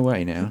 Yeah, no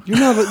way now.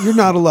 You're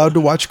not allowed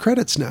to watch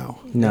credits now.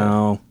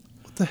 No.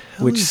 What the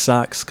hell? Which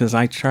sucks because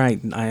I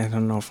tried. I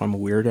don't know if I'm a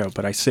weirdo,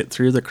 but I sit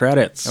through the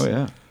credits Oh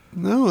yeah.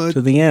 No.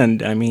 to the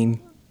end. I mean,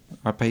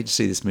 I paid to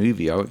see this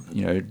movie.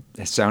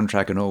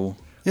 Soundtrack and all.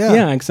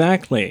 yeah,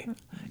 exactly.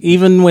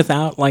 Even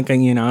without like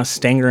a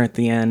stinger at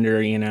the end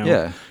or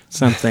Yeah.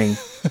 something.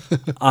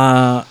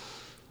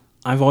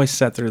 I've always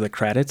sat through the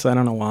credits. I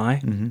don't know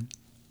why.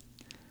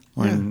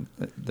 When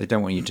they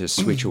don't want you to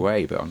switch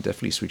away, but I'm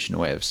definitely switching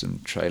away of some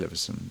trailer for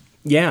some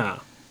Yeah.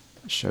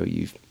 show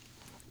you've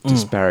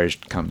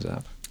disparaged comes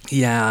up.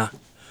 Yeah.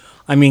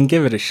 I mean,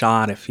 give it a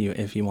shot if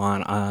you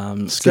want.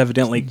 It's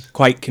evidently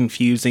quite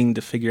confusing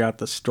to figure out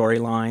the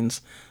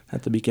storylines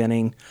at the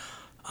beginning.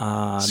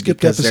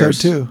 Skipped because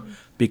episode 2.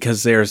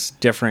 Because there's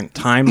different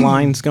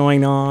timelines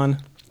going on.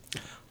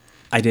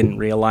 I didn't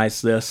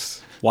realize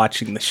this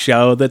watching the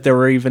show that there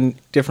were even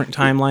different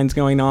timelines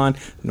going on,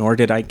 nor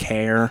did I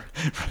care.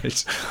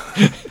 Right.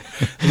 I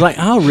was like,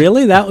 oh,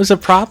 really? That was a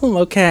problem?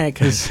 Okay,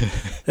 because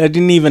that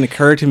didn't even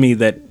occur to me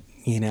that,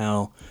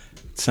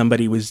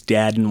 somebody was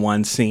dead in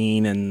one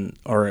scene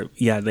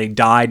they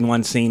died in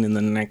one scene and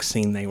then the next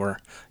scene they were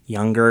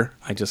younger,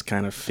 I just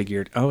kind of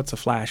figured, oh, it's a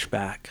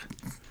flashback.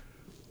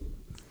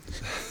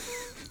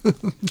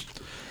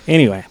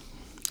 Anyway,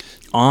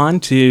 on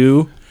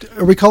to...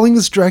 Are we calling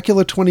this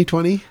Dracula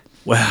 2020?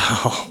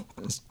 Well...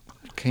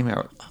 It came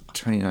out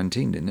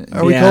 2019, didn't it?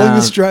 Are we calling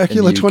this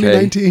Dracula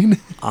 2019?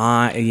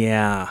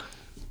 Yeah.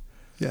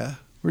 Yeah.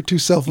 We're too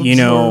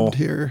self-absorbed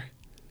here.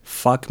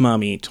 Fuck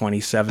Mummy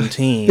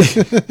 2017.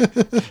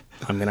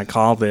 I'm going to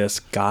call this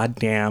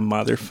goddamn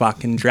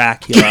motherfucking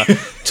Dracula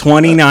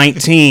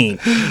 2019.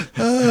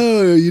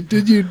 Oh,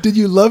 did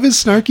you love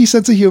his snarky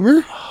sense of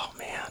humor? Oh,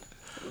 man.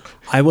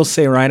 I will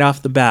say right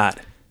off the bat,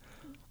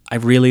 I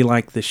really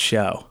like this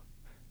show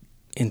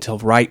until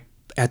right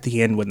at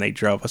the end when they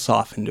drove us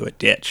off into a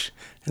ditch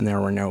and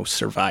there were no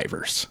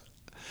survivors.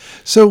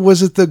 So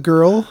was it the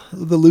girl,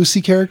 the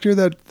Lucy character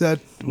that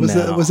was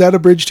No. was that a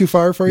bridge too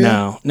far for you?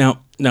 No.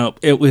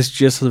 It was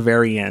just the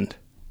very end.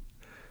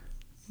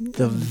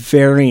 The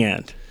very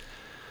end.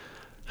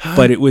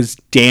 But it was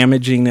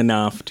damaging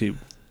enough to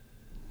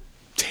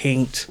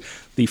taint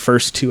the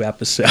first 2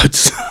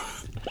 episodes.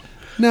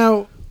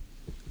 Now,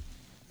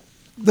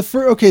 the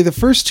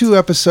first 2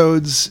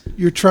 episodes,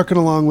 you're trucking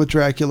along with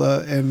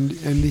Dracula, and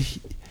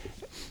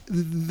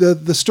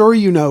the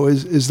story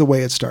is the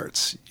way it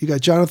starts. You got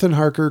Jonathan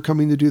Harker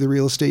coming to do the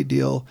real estate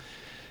deal,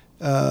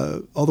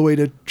 all the way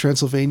to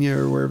Transylvania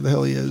or wherever the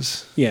hell he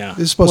is. Yeah.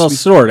 It's supposed to be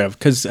sort of,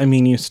 because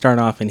you start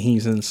off and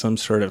he's in some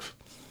sort of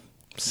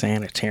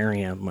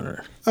sanitarium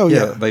or... Oh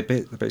yeah. They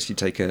basically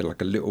take a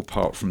little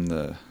part from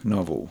the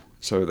novel.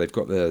 So they've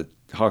got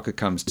Harker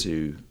comes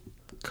to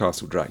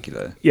Castle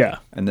Dracula. Yeah.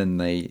 And then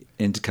they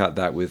intercut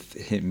that with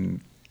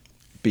him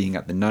being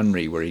at the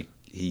nunnery where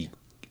he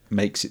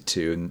makes it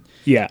to, and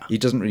he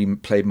doesn't really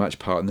play much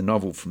part in the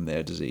novel from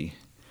there, does he?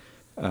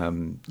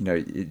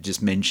 It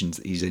just mentions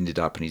that he's ended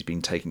up and he's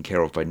been taken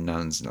care of by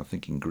nuns, and I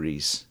think in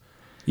Greece.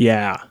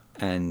 Yeah.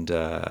 And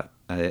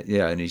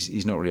and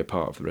he's not really a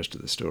part of the rest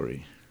of the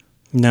story.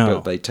 No.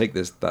 But they take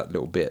that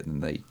little bit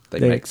and they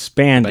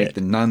expand make it.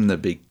 the nun the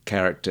big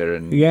character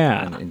and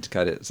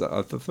intercut it. So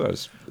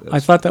I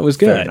thought that was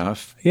good. Fair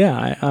enough.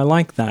 Yeah, I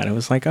like that. It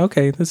was like,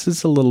 okay, this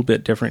is a little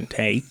bit different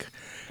take.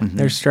 Mm-hmm.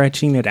 They're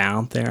stretching it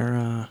out.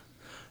 They're,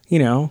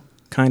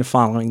 kind of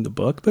following the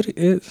book, but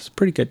it's a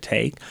pretty good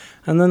take.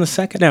 And then the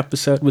second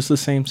episode was the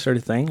same sort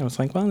of thing. I was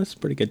like, well, this is a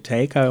pretty good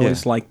take. I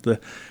always like the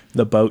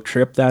boat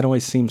trip. That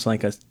always seems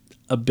like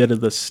a bit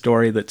of the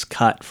story that's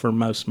cut for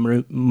most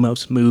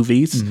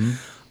movies.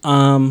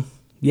 Mm-hmm.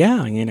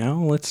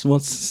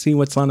 Let's see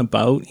what's on a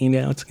boat.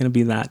 It's going to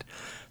be that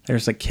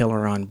there's a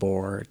killer on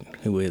board.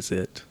 Who is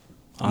it?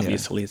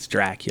 Obviously, it's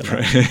Dracula.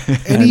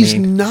 Right. And he's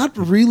not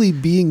really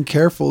being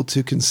careful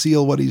to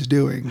conceal what he's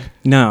doing.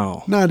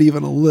 No. Not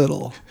even a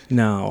little.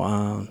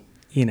 No.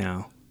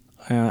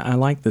 I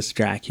like this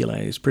Dracula.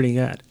 He's pretty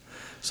good.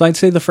 So I'd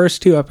say the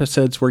first 2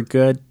 episodes were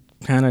good,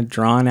 kind of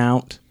drawn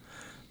out,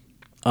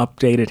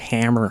 updated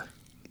Hammer.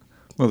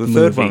 Well, the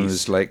third one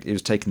was like, it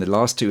was taking the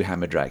last 2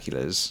 Hammer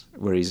Draculas,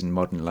 where he's in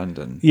modern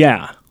London.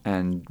 Yeah.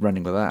 And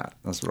running with that.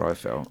 That's what I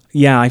felt.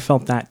 Yeah, I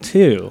felt that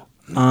too.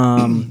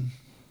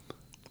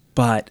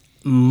 But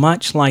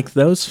much like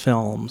those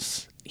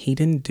films, he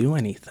didn't do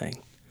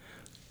anything,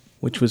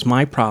 which was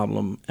my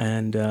problem.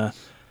 And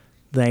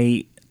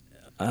they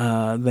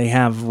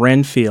have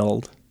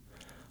Renfield,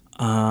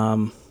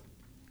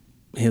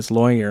 his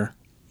lawyer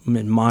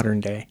in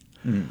modern day,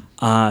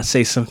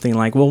 say something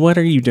like, well, what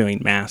are you doing,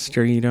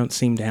 master? You don't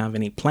seem to have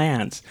any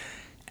plans.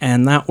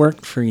 And that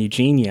worked for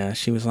Eugenia.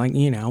 She was like,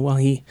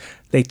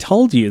 they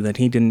told you that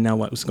he didn't know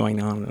what was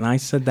going on. And I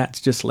said,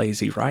 that's just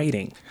lazy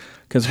writing.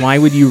 Because why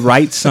would you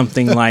write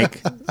something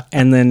like,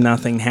 and then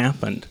nothing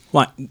happened?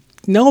 What?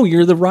 No,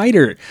 you're the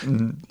writer.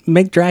 Mm-hmm.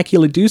 Make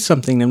Dracula do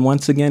something. And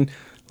once again,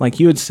 like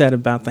you had said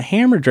about the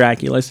Hammer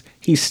Draculas,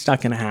 he's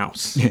stuck in a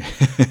house.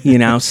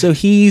 So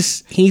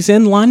he's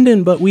in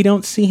London, but we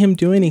don't see him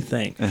do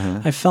anything.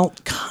 Uh-huh. I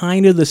felt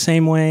kind of the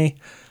same way.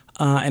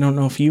 I don't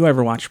know if you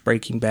ever watched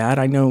Breaking Bad.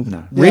 I know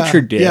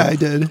Richard did. Yeah, I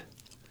did.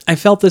 I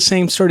felt the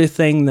same sort of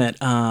thing that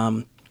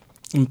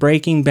in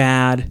Breaking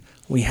Bad,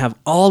 we have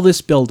all this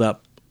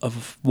buildup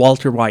of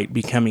Walter White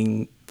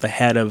becoming the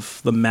head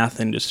of the meth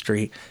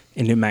industry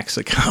in New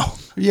Mexico.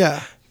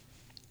 Yeah.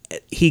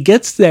 He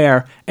gets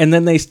there, and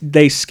then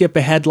they skip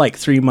ahead like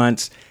 3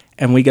 months,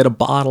 and we get a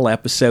bottle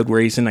episode where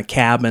he's in a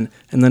cabin,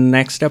 and then the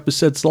next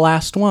episode's the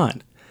last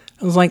one.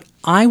 I was like,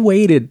 I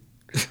waited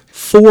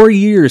 4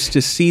 years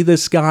to see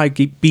this guy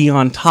be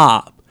on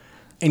top,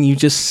 and you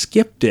just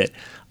skipped it.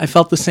 I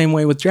felt the same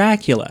way with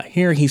Dracula.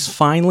 Here, he's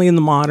finally in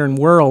the modern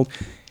world.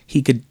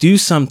 He could do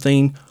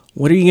something.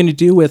 What are you going to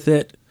do with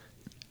it?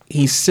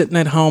 He's sitting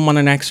at home on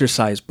an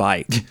exercise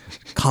bike,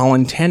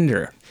 calling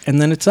Tinder,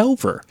 and then it's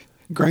over.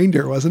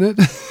 Grindr, wasn't it?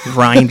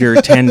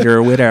 Grindr,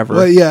 Tinder, whatever.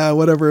 Well, yeah,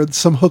 whatever.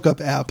 Some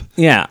hookup app.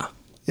 Yeah.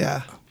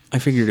 Yeah. I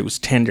figured it was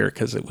Tinder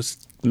because it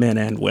was men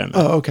and women.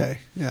 Oh, okay.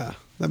 Yeah,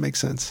 that makes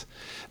sense.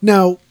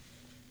 Now,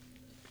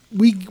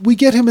 we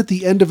get him at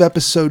the end of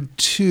episode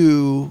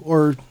 2,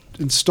 or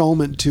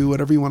installment to,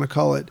 whatever you want to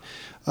call it,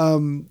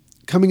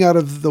 coming out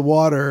of the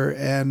water.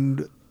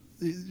 And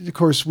of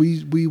course,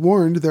 we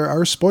warned, there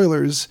are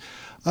spoilers.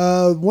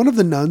 One of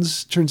the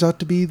nuns turns out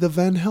to be the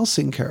Van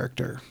Helsing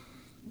character.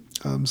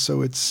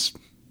 So it's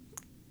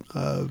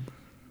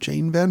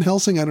Jane Van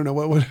Helsing. I don't know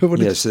what.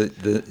 Yeah, so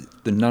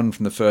the nun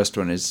from the first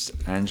one is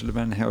Angela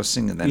Van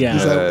Helsing, and then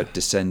her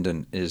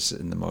descendant is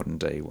in the modern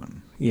day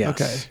one. Yes.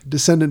 Okay,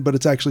 descendant, but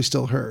it's actually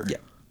still her. Yeah,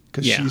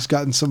 because she's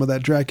gotten some of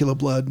that Dracula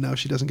blood. Now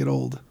she doesn't get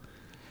old.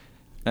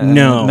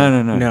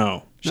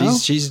 No.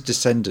 She's a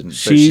descendant.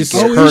 She's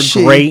her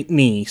great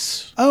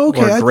niece. Oh,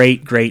 okay. Or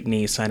great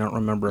niece. I don't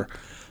remember.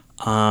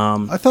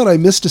 I thought I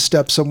missed a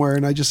step somewhere,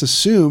 and I just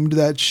assumed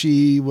that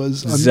she was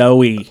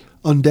Zoe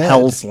undead.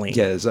 Helsing.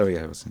 Yeah, Zoe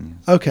Helsing.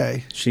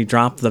 Okay. She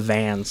dropped the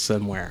van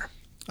somewhere.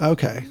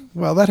 Okay.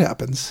 Well, that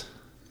happens.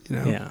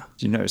 Yeah.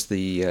 Do you notice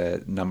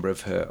the number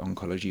of her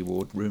oncology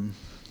ward room?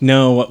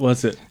 No, what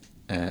was it?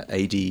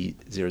 AD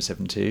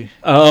 072.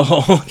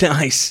 Oh,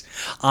 nice.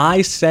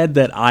 I said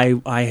that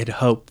I had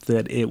hoped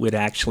that it would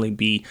actually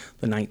be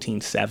the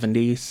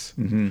 1970s.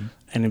 Mm-hmm.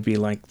 And it'd be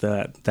like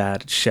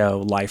that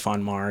show Life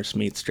on Mars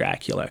meets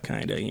Dracula,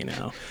 kind of,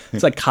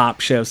 It's like a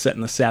cop show set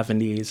in the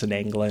 70s in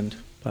England,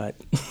 but...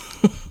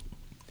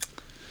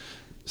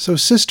 So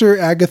Sister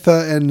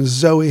Agatha and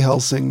Zoe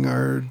Helsing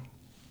are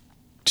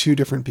two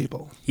different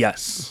people.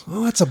 Yes.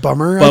 Oh, that's a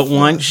bummer. But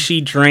once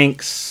she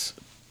drinks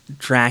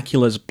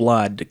Dracula's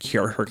blood to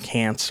cure her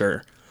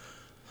cancer,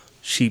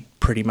 she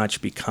pretty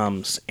much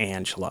becomes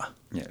Angela.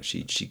 Yeah,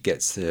 she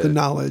gets the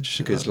knowledge.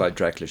 Because like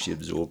Dracula, she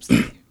absorbs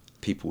the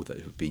people that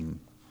have been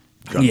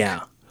drunk.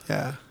 Yeah.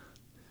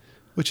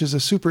 Which is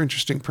a super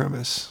interesting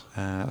premise.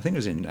 I think it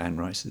was in Anne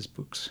Rice's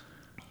books.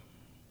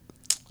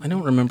 I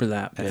don't remember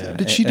that.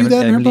 Did she do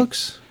that in her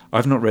books?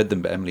 I've not read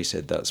them, but Emily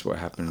said that's what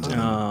happened in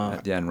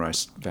the Anne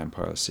Rice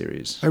vampire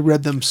series. I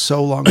read them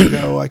so long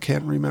ago, I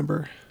can't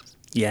remember.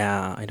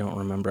 Yeah, I don't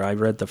remember. I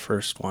read the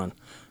first one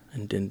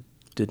and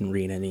didn't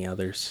read any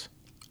others.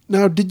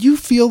 Now, did you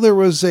feel there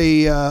was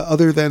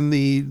other than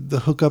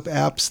the hookup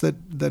apps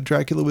that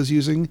Dracula was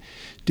using,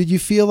 did you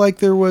feel like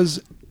there was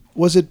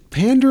it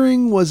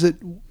pandering? Was it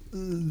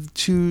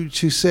to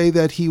say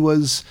that he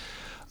was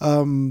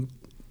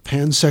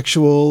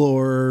pansexual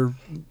or,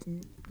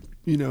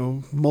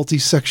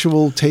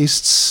 multisexual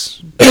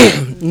tastes?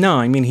 No,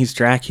 I mean, he's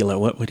Dracula.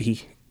 What would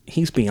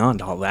he's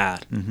beyond all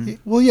that. Mm-hmm.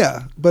 Well,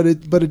 yeah, but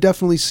it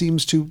definitely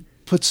seems to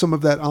put some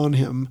of that on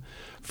him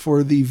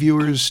for the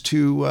viewers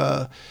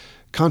to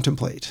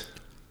contemplate.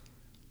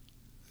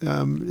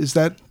 Is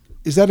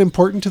that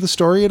important to the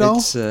story at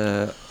all?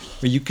 Well,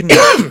 you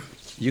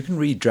can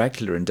read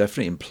Dracula and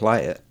definitely imply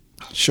it.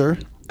 Sure.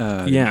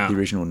 The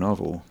original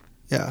novel.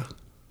 Yeah.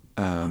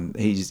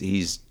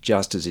 He's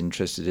just as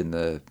interested in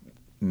the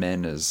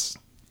men as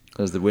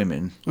the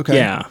women. Okay.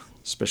 Yeah.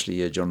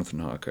 Especially Jonathan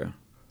Harker.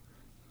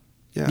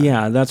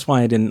 Yeah, that's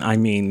why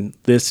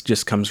this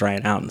just comes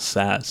right out and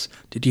says,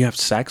 did you have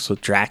sex with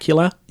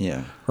Dracula?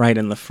 Yeah. Right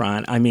in the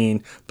front.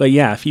 But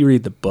yeah, if you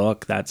read the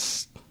book,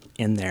 that's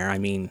in there.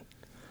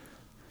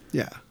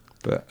 Yeah.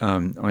 But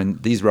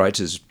these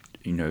writers,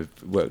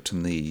 worked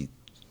on the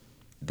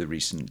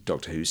recent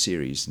Doctor Who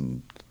series,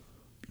 and,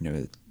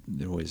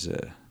 they're always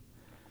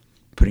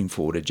putting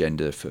forward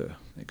agenda for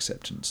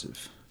acceptance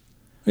of...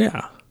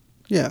 Yeah.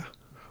 Yeah.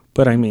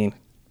 But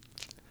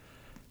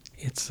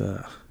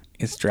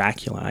it's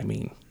Dracula.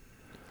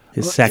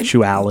 His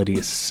sexuality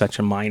is such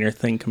a minor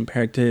thing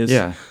compared to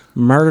his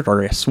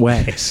murderous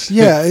ways.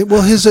 Yeah,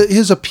 well,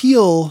 his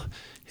appeal,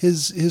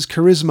 his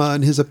charisma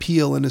and his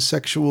appeal and his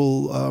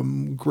sexual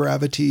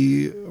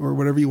gravity, or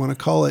whatever you want to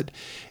call it,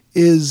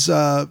 is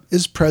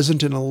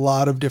present in a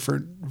lot of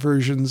different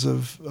versions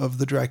of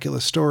the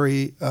Dracula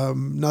story.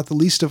 Not the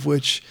least of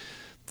which,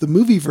 the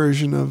movie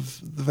version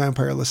of The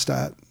Vampire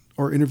Lestat,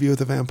 or Interview with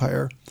the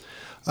Vampire.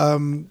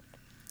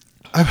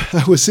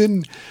 I was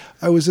in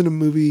a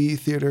movie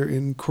theater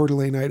in Coeur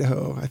d'Alene,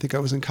 Idaho. I think I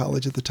was in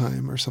college at the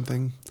time or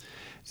something.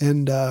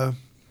 And, I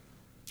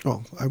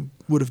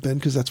would have been,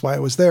 because that's why I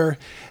was there.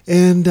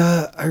 And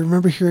I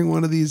remember hearing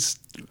one of these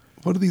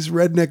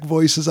redneck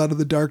voices out of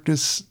the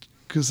darkness,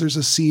 because there's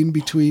a scene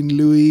between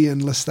Louis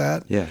and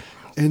Lestat. Yeah.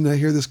 And I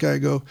hear this guy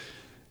go,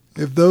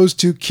 "If those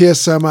two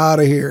kiss, I'm out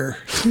of here."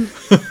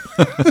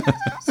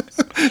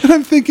 And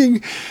I'm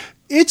thinking,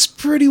 it's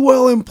pretty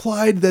well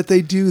implied that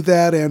they do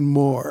that and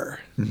more.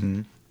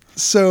 Mm-hmm.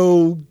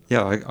 So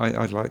yeah,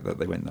 I like that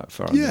they went that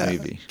far in the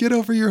movie. Get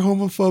over your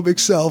homophobic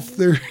self.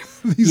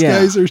 These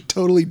guys are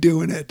totally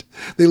doing it.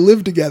 They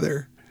live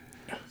together.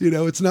 They're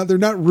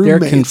not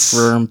roommates. They're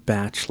confirmed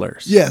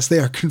bachelors. Yes, they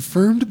are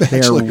confirmed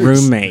bachelors. They are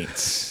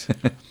roommates.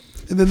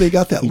 And then they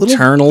got that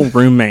eternal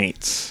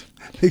roommates.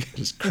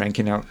 Just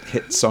cranking out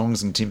hit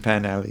songs in Tin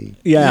Pan Alley.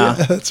 Yeah,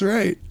 that's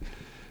right.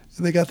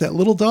 And they got that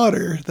little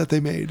daughter that they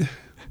made.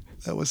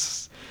 That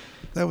was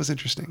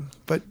interesting.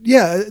 But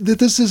yeah,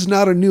 this is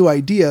not a new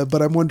idea,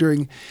 but I'm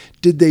wondering,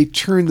 did they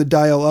turn the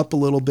dial up a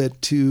little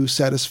bit to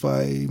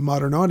satisfy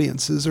modern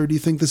audiences, or do you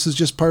think this is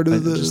just part of I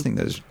just think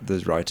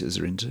those writers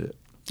are into it.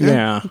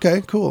 Yeah.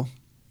 Okay, cool.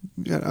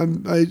 Yeah,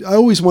 I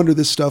always wonder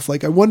this stuff.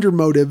 Like I wonder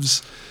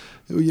motives.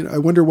 I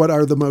wonder what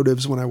are the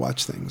motives when I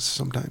watch things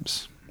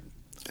sometimes.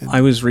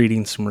 I was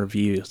reading some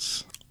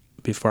reviews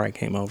before I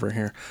came over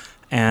here,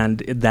 and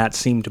that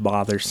seemed to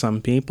bother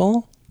some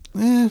people.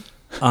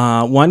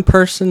 One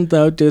person,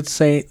 though, did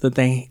say that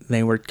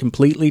they were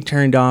completely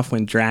turned off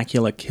when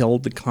Dracula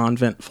killed the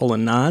convent full of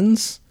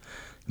nuns.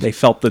 They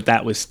felt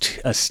that was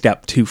a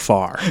step too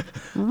far.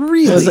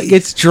 Really? I was like,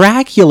 it's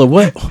Dracula.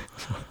 What?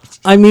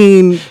 I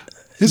mean...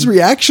 His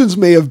reactions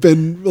may have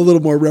been a little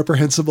more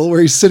reprehensible,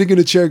 where he's sitting in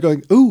a chair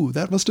going, "Ooh,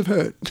 that must have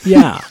hurt."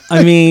 Yeah,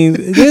 I mean,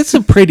 it's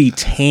a pretty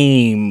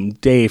tame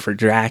day for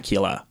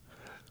Dracula.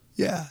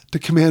 Yeah, to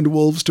command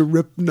wolves to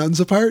rip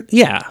nuns apart?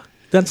 Yeah,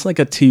 that's like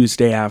a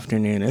Tuesday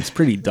afternoon. It's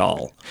pretty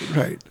dull.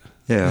 Right.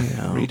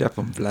 Yeah, read up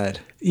on Vlad.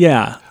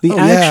 Yeah, the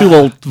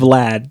actual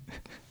Vlad.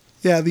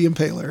 Yeah, the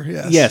Impaler,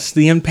 yes. Yes,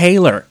 the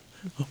Impaler.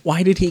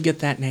 Why did he get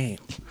that name?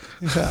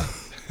 Yeah.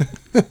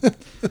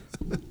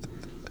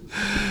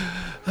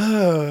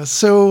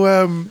 So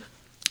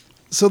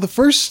the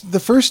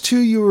first two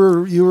you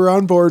were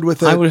on board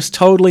with it. I was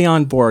totally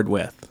on board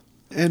with.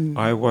 And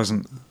I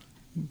wasn't.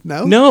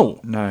 No?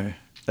 No.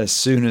 As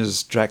soon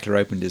as Dracula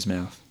opened his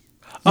mouth.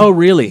 Oh,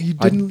 really? You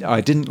didn't...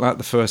 I didn't like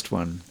the first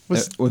one.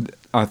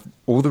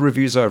 All the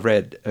reviews I've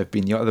read have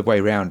been the other way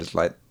around. It's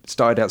like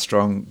started out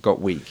strong,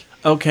 got weak.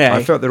 Okay.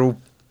 I felt they're all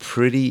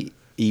pretty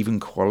even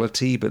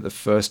quality, but the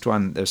first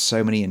one, there's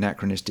so many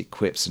anachronistic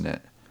quips in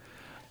it.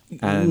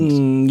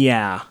 And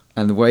yeah.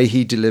 And the way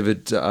he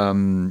delivered I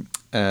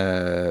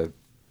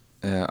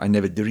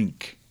never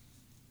drink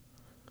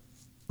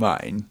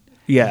wine.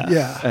 Yeah.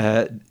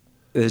 Yeah.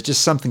 There's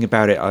just something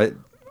about it.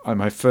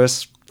 My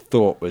first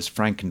thought was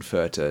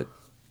Frankenfurter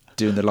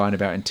doing the line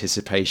about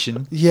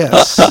anticipation.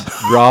 Yes.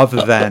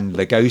 Rather than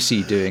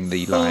Lugosi doing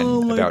the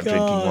line about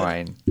drinking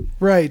wine.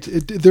 Right.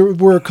 There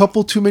were a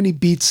couple too many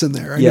beats in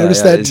there. I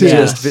noticed that too. It's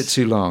just a bit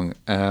too long.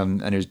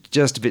 And it was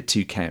just a bit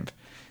too camp.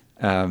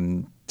 I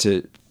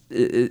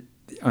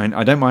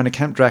don't mind a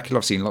camp Dracula.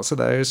 I've seen lots of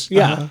those.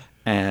 Yeah.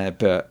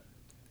 But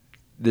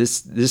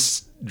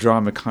this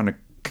drama kind of...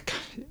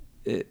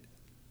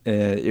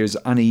 It was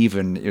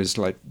uneven. It was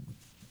like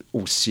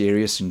all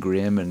serious and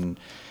grim, and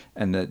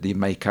the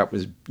makeup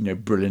was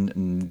brilliant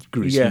and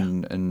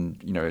gruesome,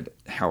 and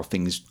how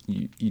things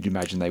you'd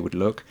imagine they would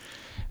look,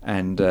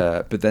 and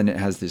but then it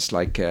has this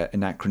like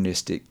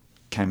anachronistic,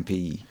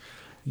 campy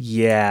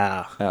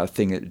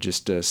thing that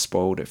just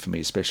spoiled it for me,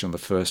 especially on the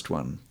first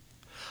one.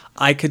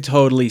 I could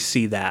totally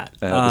see that.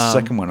 The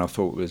second one I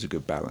thought was a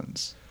good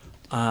balance.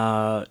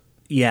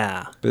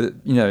 Yeah, but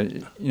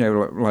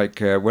like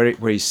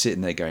where he's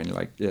sitting there going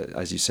like,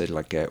 as you said,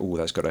 like, oh,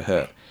 that's got to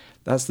hurt.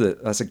 That's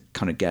a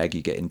kind of gag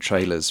you get in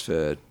trailers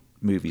for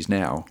movies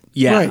now.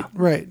 Yeah,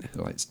 right.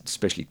 Like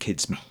especially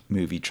kids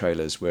movie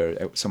trailers where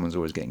someone's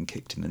always getting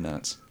kicked in the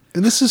nuts.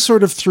 And this is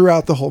sort of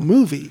throughout the whole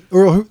movie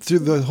or through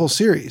the whole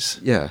series.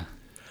 Yeah.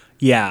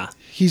 Yeah.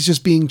 He's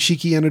just being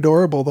cheeky and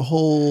adorable the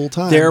whole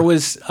time. There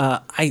was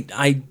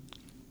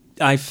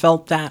I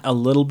felt that a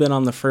little bit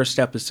on the first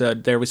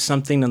episode. There was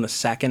something in the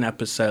second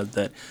episode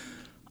that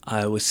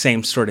was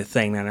same sort of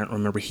thing. I don't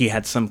remember. He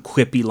had some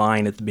quippy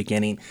line at the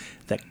beginning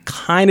that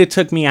kind of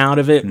took me out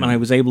of it, and I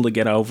was able to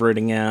get over it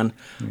again.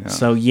 Yeah.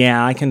 So,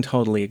 yeah, I can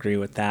totally agree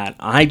with that.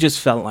 I just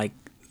felt like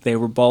they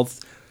were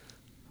both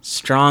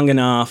strong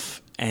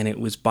enough, and it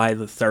was by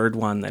the third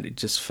one that it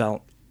just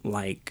felt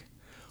like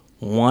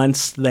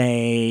once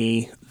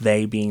they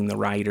being the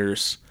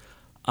writers,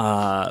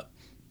 no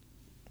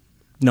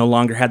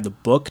longer had the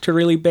book to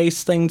really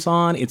base things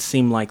on, it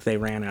seemed like they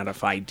ran out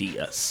of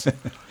ideas.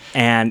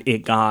 And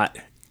it got,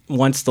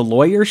 once the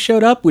lawyer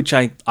showed up, which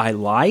I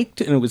liked,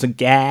 and it was a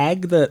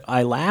gag that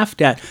I laughed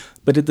at,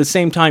 but at the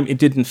same time, it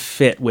didn't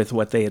fit with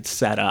what they had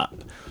set up,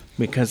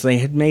 because they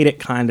had made it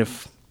kind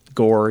of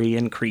gory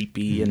and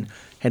creepy and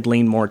had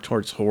leaned more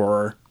towards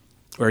horror,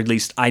 or at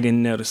least I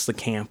didn't notice the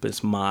camp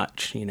as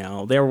much.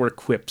 There were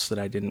quips that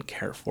I didn't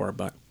care for,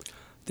 but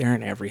they're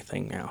in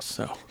everything now,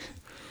 so...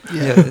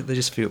 Yeah, they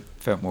just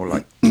felt more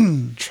like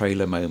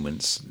trailer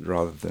moments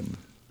rather than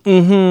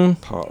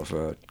part of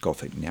a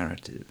gothic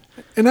narrative.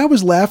 And I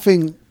was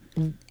laughing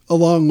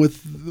along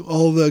with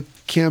all the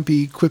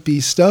campy,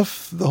 quippy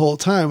stuff the whole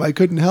time. I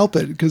couldn't help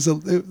it because a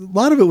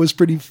lot of it was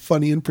pretty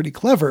funny and pretty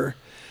clever.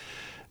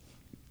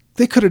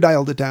 They could have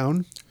dialed it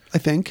down, I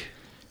think.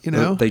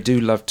 Well, they do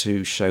love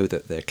to show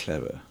that they're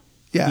clever.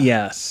 Yeah.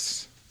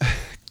 Yes.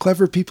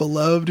 Clever people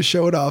love to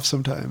show it off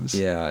sometimes.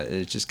 Yeah,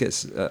 it just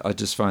gets. I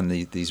just find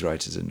these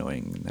writers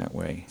annoying in that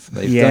way.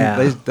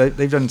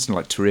 They've done some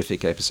like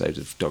terrific episodes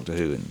of Doctor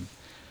Who,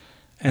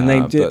 and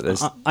they did.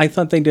 I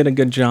thought they did a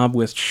good job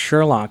with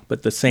Sherlock,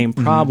 but the same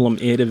problem.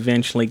 It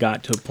eventually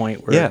got to a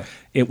point where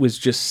it was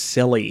just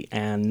silly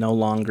and no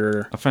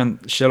longer. I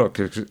found Sherlock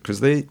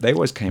because they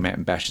always came out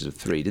in batches of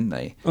 3, didn't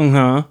they?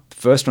 The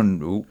first one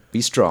will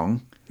be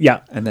strong.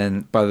 Yeah, and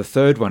then by the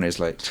third one, it's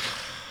like.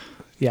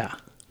 Yeah.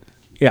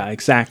 Yeah,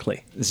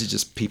 exactly. This is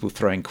just people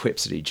throwing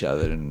quips at each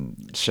other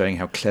and showing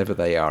how clever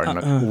they are. And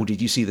like, oh,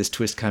 did you see this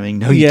twist coming?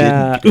 No, you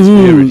didn't. Because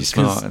we're really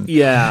smart.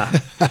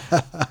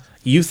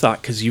 You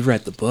thought because you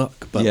read the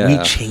book, but Yeah.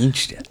 we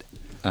changed it.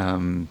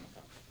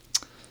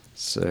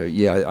 So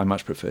yeah, I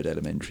much preferred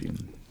Elementary.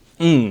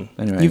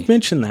 Anyway, You've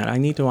mentioned that. I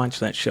need to watch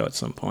that show at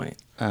some point.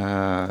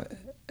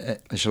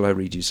 shall I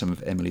read you some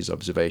of Emily's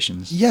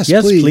observations? Yes,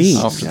 Yes, please.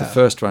 please. After the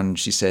first one,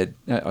 she said,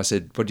 I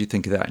said, what do you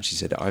think of that? And she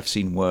said, I've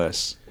seen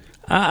worse.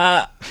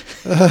 Put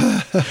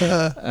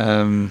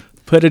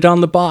it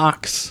on the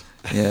box.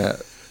 Yeah.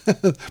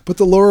 Put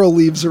the laurel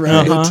leaves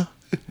around it.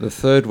 The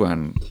third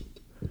one,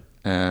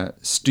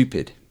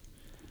 stupid.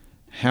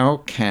 How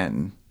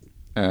can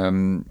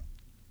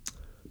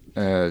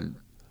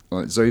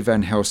Zoe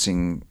Van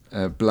Helsing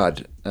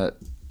blood?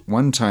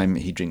 One time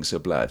he drinks her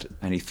blood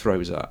and he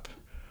throws up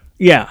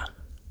Yeah.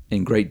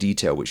 in great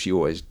detail, which she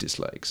always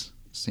dislikes,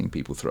 seeing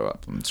people throw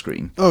up on the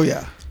screen. Oh,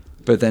 yeah.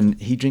 But then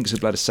he drinks her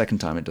blood a second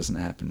time, it doesn't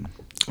happen.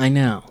 I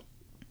know.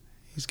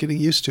 He's getting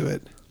used to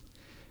it.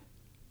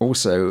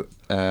 Also,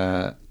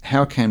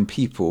 how can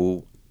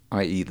people,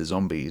 i.e. the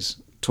zombies,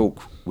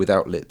 talk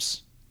without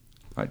lips?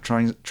 Like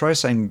try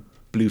saying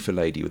blue for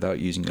lady without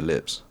using your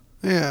lips.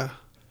 Yeah.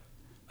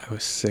 I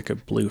was sick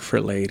of Blue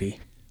for Lady.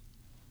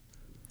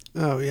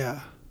 Oh, yeah.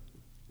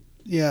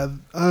 Yeah.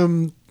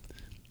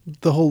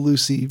 The whole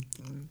Lucy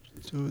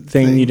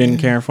Thing you didn't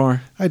care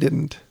for? I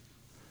didn't.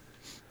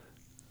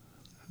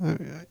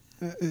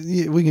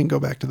 Yeah, we can go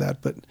back to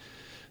that, but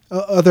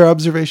other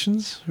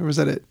observations, or was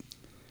that it?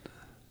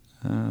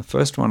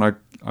 First one,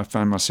 I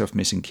found myself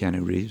missing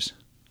Keanu Reeves.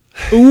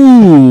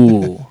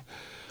 Ooh.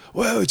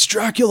 Whoa, it's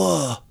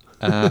Dracula!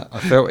 I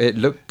felt it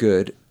looked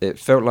good. It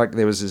felt like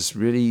there was this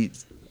really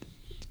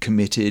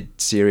committed,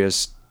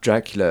 serious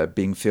Dracula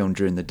being filmed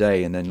during the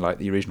day, and then like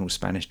the original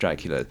Spanish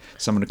Dracula,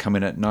 someone would come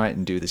in at night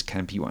and do this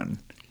campy one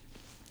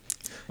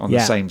on the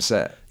same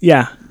set.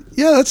 Yeah.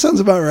 Yeah, that sounds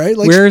about right.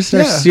 Like, where's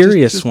their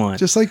serious one?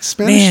 Just like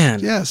Spanish. Man.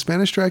 Yeah,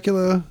 Spanish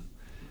Dracula.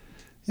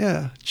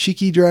 Yeah,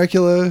 cheeky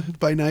Dracula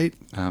by night.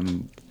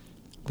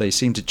 They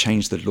seem to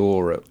change the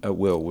law at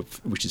will,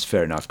 which is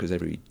fair enough because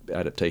every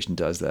adaptation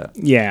does that.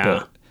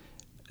 Yeah.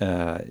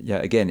 But,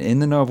 again, in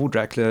the novel,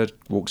 Dracula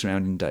walks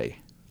around in day.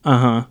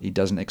 Uh-huh. He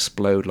doesn't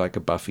explode like a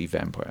Buffy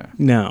vampire.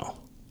 No.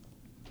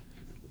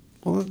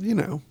 Well,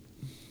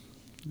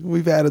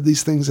 we've added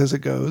these things as it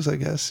goes, I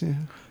guess. Yeah.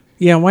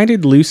 Yeah, why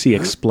did Lucy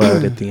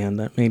explode at the end?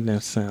 That made no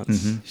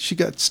sense. Mm-hmm. She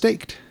got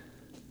staked.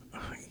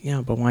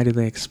 Yeah, but why did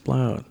they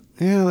explode?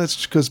 Yeah,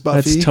 that's because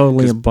Buffy. That's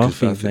totally a 'Cause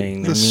Buffy Buffy.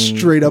 thing. The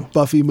straight up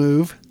Buffy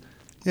move.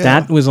 Yeah.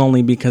 That was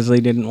only because they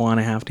didn't want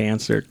to have to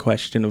answer a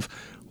question of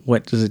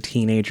what does a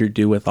teenager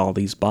do with all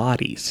these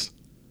bodies?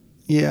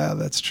 Yeah,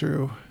 that's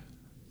true.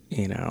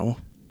 You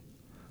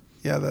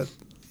Yeah,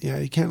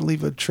 you can't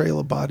leave a trail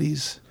of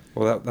bodies.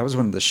 Well, that was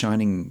one of the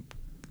Shining.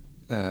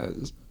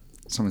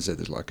 Someone said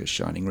there's like a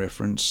Shining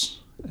reference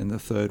in the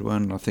third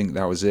one. I think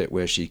that was it,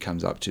 where she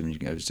comes up to him and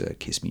goes,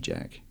 "Kiss me,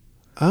 Jack."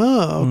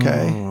 Oh,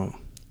 okay. Oh.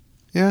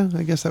 Yeah,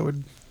 I guess that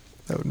would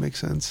make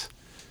sense.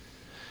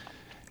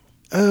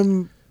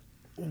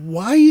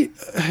 Why?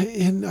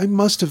 And I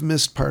must have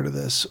missed part of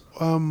this.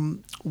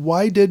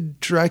 Why did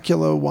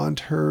Dracula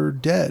want her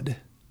dead,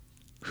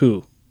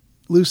 Who?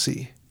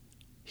 Lucy?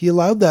 He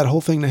allowed that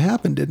whole thing to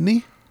happen, didn't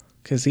he?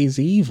 Because he's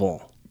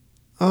evil.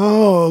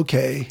 Oh,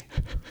 okay.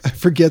 I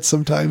forget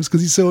sometimes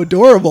because he's so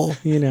adorable.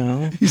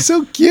 He's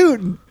so cute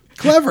and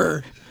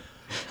clever.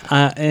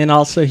 And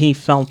also he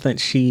felt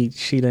that she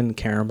didn't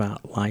care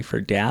about life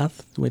or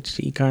death, which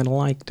he kind of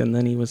liked. And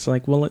then he was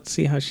like, well, let's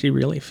see how she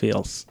really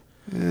feels.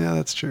 Yeah,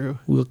 that's true.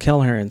 We'll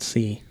kill her and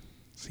see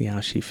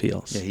how she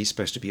feels. Yeah, he's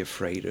supposed to be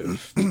afraid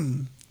of.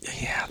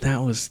 Yeah,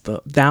 that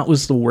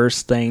was the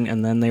worst thing.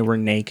 And then they were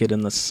naked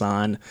in the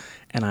sun,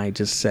 and I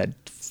just said,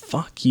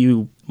 "Fuck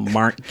you,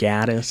 Mark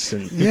Gatiss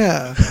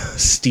and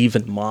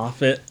Stephen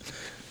Moffat."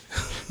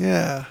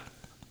 Yeah.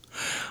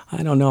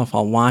 I don't know if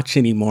I'll watch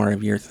any more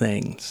of your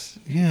things.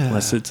 Yeah.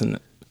 Unless it's an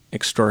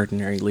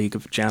Extraordinary League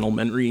of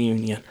Gentlemen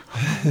reunion.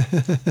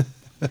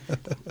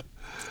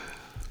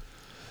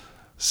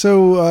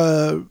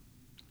 So,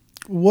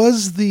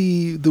 was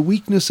the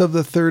weakness of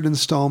the third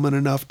installment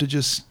enough to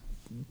just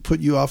put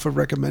you off of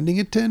recommending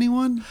it to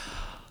anyone?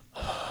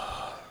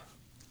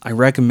 I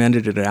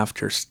recommended it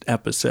after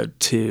episode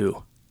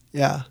 2.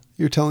 Yeah.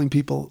 You're telling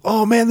people,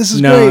 oh man, this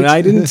is great. great. No,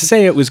 I didn't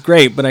say it was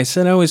great, but I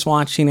said I was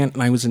watching it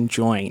and I was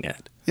enjoying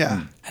it.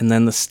 Yeah. And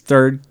then this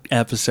third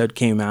episode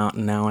came out,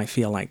 and now I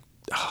feel like,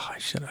 I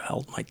should have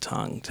held my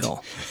tongue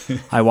till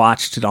I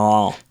watched it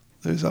all.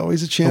 There's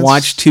always a chance. I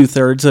watched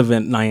 2/3 of it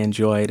and I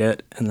enjoyed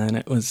it, and then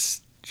it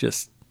was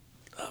just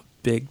a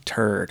big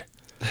turd.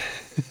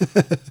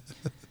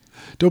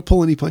 Don't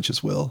pull any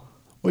punches, Will.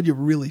 What do you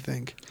really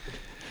think?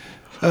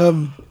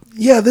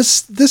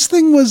 This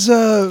thing was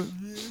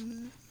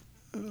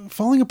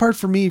falling apart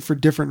for me for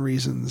different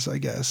reasons, I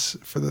guess,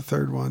 for the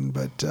third one.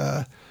 But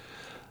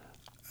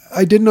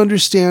I didn't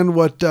understand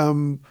what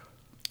the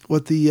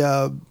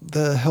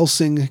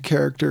Helsing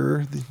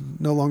character,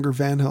 no longer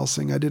Van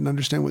Helsing, I didn't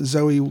understand what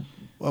Zoe,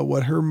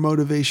 what her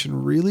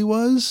motivation really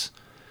was,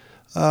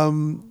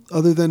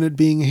 other than it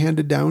being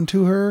handed down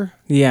to her.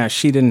 Yeah,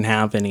 she didn't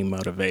have any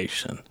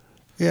motivation.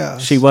 Yeah.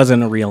 She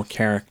wasn't a real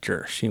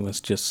character. She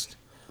was just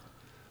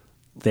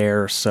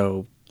there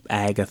so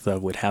Agatha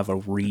would have a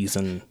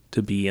reason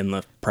to be in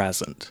the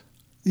present.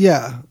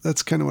 Yeah,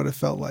 that's kind of what it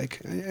felt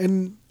like.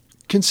 And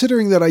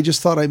considering that I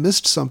just thought I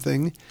missed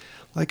something,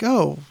 like,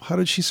 oh, how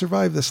did she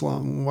survive this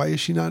long? Why is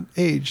she not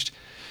aged?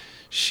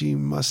 She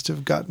must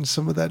have gotten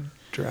some of that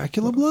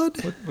Dracula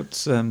blood?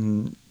 What's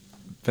Van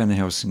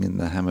Helsing in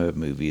the Hammer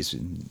movies?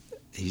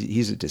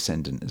 He's a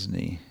descendant, isn't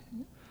he?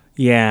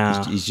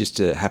 Yeah. He's just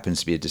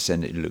happens to be a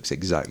descendant who looks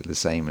exactly the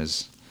same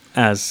as the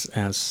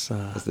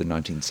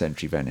 19th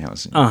century Van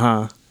Helsing.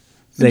 Uh-huh.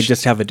 They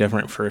just have a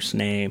different first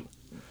name.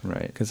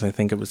 Right. Because I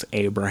think it was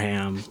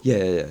Abraham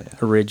Yeah.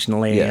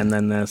 originally, Yeah. and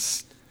then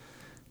this...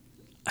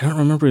 I don't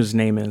remember his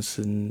name is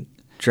in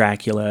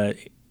Dracula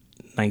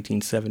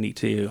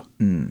 1972.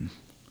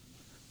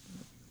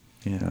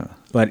 Yeah.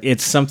 But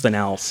it's something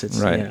else. It's,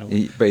 Right. You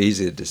know, But he's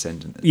a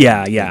descendant.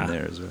 Yeah. In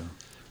there as well.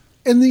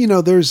 And,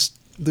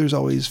 there's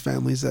always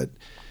families that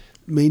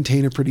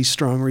maintain a pretty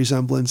strong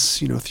resemblance,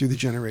 through the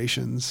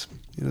generations,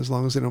 as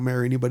long as they don't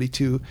marry anybody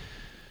too,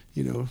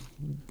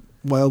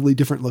 wildly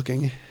different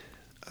looking,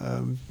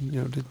 to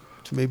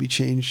maybe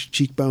change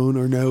cheekbone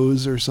or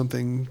nose or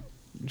something,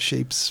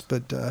 shapes.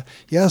 But,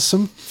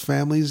 some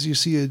families, you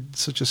see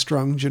such a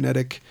strong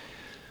genetic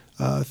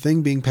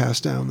thing being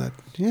passed down that,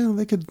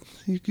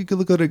 you could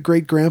look at a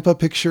great grandpa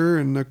picture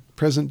and a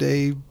present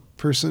day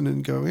person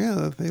and go,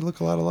 yeah, they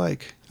look a lot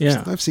alike.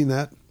 Yeah. I've seen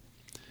that.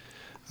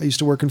 I used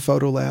to work in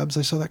photo labs.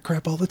 I saw that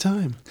crap all the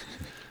time.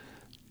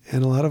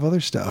 And a lot of other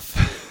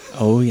stuff.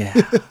 Oh, yeah.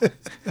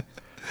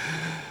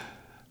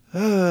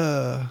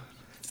 There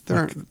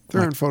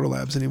aren't photo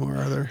labs anymore,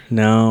 are there?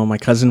 No, my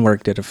cousin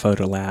worked at a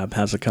photo lab,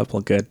 has a couple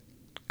of good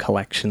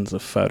collections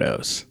of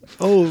photos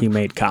he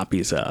made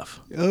copies of.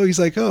 Oh, he's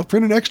like,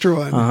 print an extra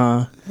one.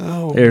 Uh-huh.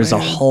 Oh, There's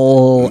man. a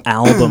whole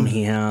album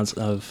he has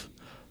of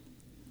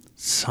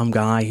some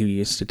guy who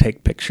used to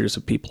take pictures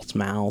of people's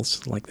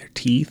mouths, like their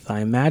teeth. I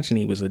imagine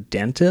he was a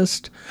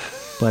dentist,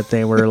 but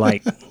they were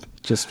like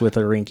just with a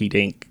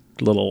rinky-dink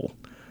little,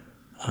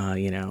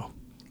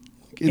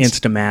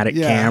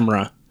 Instamatic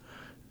camera.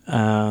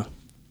 And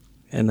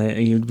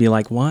then you'd be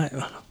like, what?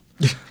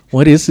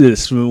 What is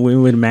this? We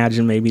would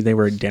imagine maybe they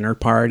were at dinner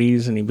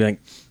parties, and he'd be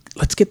like,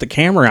 let's get the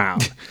camera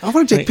out. I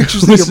want to take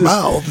pictures of your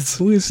mouths.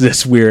 Who is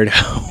this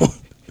weirdo?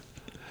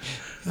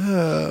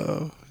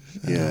 Oh,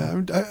 yeah.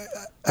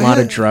 A lot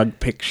of drug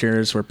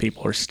pictures where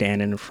people are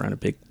standing in front of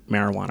big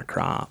marijuana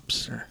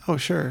crops. Or, oh,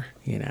 sure.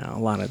 a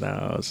lot of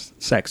those.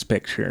 Sex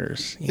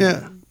pictures.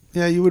 Yeah.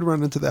 Yeah, you would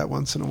run into that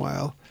once in a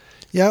while.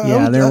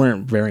 Yeah, There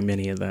weren't very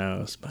many of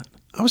those. But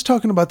I was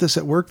talking about this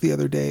at work the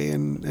other day,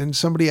 and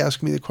somebody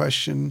asked me the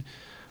question,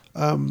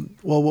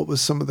 what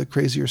was some of the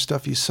crazier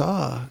stuff you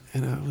saw?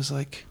 And I was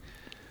like,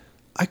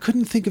 I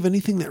couldn't think of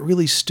anything that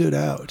really stood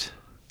out.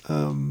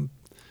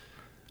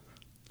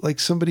 Like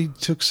somebody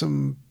took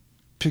some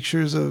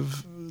pictures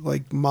of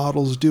like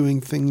models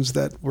doing things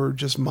that were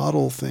just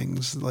model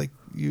things. Like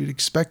you'd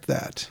expect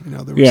that,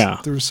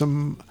 there was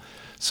some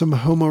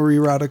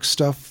homoerotic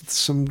stuff.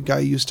 Some guy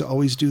used to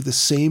always do the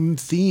same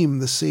theme,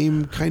 the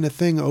same kind of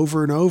thing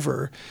over and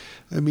over.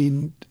 I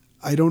mean,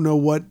 I don't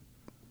know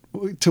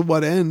to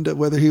what end,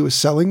 whether he was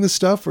selling the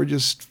stuff or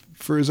just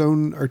for his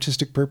own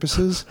artistic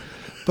purposes,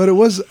 but it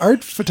was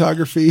art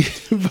photography,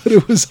 but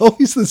it was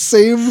always the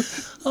same.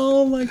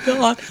 Oh my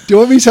God. Do you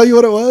want me to tell you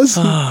what it was?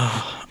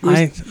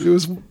 It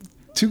was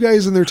two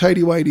guys in their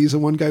tighty whities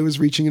and one guy was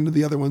reaching into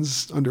the other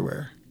one's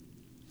underwear.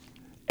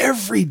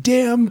 Every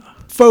damn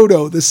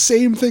photo, the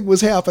same thing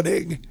was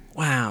happening.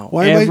 Wow.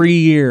 Every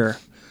year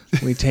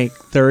we take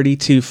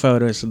 32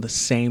 photos of the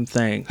same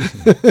thing.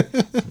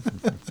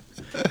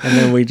 And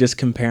then we just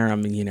compare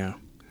them,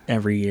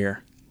 every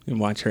year and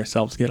watch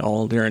ourselves get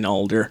older and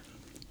older.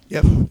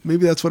 Yep.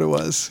 Maybe that's what it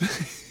was.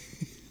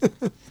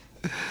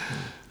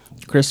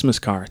 Christmas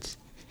cards.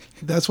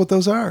 That's what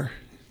those are.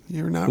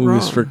 You're not Who wrong.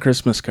 was for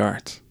Christmas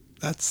cards?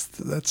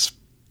 That's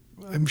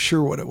I'm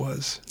sure what it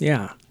was.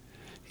 Yeah.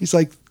 He's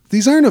like,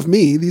 these aren't of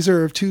me. These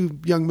are of two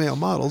young male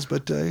models,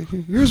 but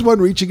here's one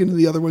reaching into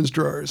the other one's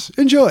drawers.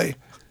 Enjoy.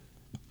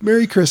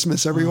 Merry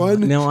Christmas,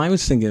 everyone. No, I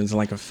was thinking it was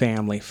like a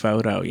family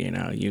photo,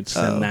 you'd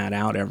send that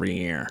out every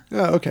year.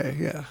 Oh, okay.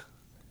 Yeah.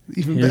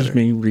 Even Here's better.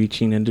 me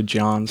reaching into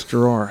John's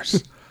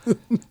drawers.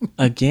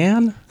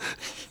 Again?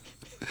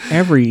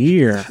 Every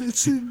year.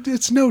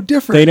 It's no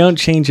different. They don't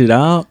change it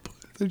up.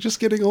 They're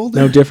just getting older.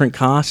 No different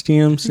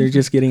costumes. They're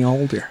just getting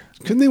older.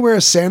 Couldn't they wear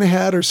a Santa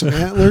hat or some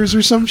antlers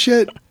or some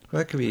shit? Well,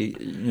 that could be,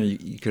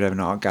 you could have an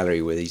art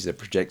gallery where these are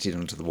projected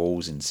onto the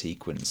walls in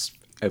sequence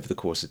over the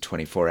course of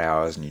 24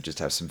 hours and you just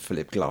have some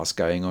Philip Glass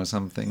going or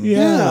something.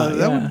 Yeah,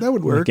 that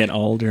would work. We get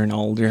older and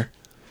older.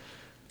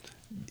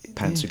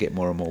 Pants would get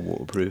more and more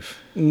waterproof.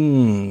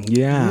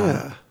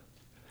 Yeah.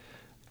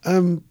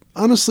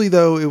 Honestly,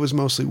 though, it was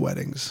mostly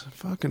weddings.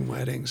 Fucking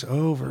weddings.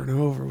 Over and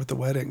over with the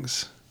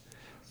weddings.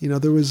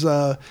 There was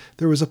a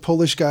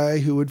Polish guy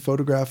who would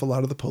photograph a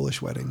lot of the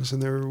Polish weddings,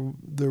 and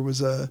there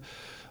was a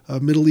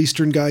Middle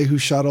Eastern guy who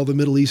shot all the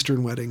Middle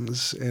Eastern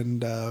weddings,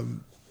 and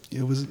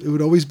it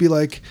would always be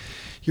like,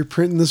 you're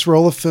printing this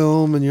roll of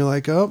film, and you're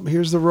like, oh,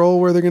 here's the roll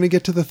where they're going to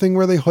get to the thing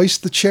where they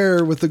hoist the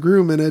chair with the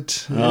groom in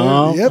it.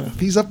 Oh. Yep,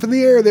 he's up in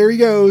the air. There he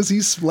goes.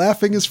 He's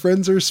laughing. His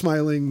friends are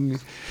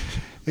smiling.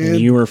 And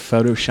you were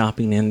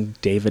photoshopping in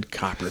David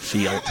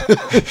Copperfield.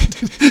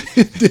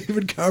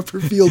 David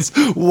Copperfield's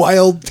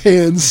wild,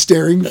 tan,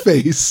 staring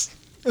face.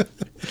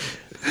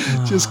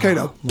 Just kind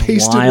of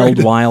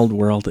pasted wild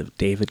world of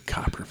David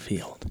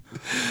Copperfield.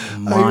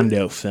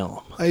 Mondo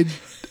film.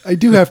 I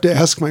do have to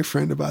ask my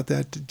friend about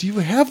that. Do you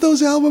have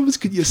those albums?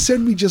 Could you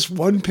send me just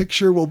one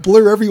picture? We'll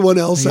blur everyone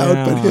else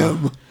out but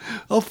him.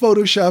 I'll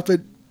Photoshop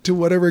it to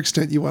whatever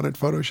extent you want it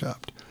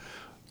Photoshopped.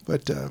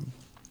 But,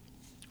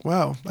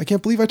 wow, I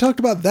can't believe I talked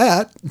about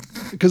that.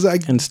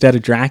 Instead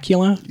of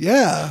Dracula?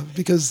 Yeah,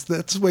 because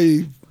that's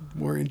way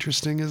more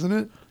interesting, isn't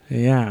it?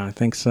 Yeah, I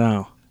think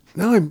so.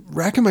 Now I'm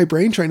racking my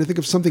brain trying to think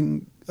of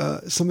something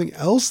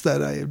else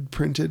that I had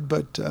printed,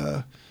 but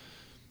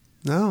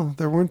no,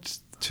 there weren't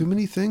too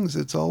many things.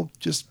 It's all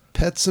just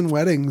pets and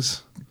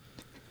weddings.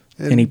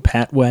 And, any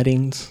pet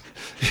weddings?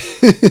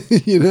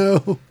 You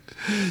know,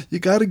 you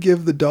got to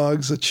give the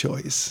dogs a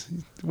choice,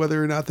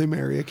 whether or not they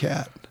marry a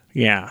cat.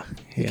 Yeah.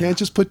 You can't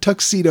just put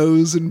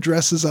tuxedos and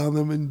dresses on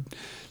them and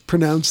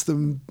pronounce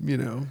them, you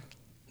know.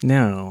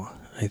 No,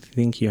 I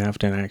think you have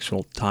to have an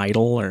actual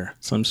title or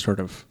some sort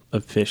of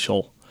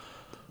officialness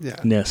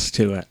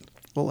to it.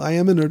 Well, I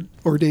am an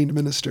ordained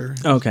minister.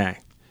 Okay.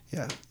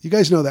 Yeah. You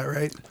guys know that,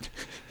 right?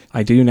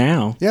 I do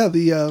now. Yeah,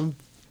 the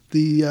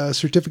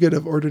certificate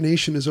of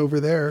ordination is over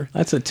there.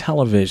 That's a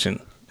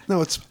television.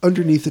 No, it's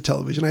underneath the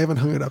television. I haven't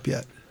hung it up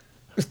yet.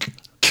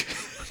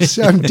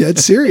 I'm dead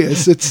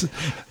serious.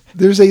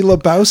 There's a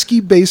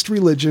Lebowski-based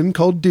religion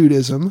called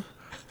Dudism.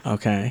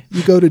 Okay.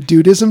 You go to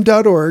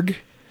dudism.org.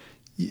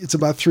 It's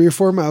about 3 or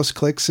 4 mouse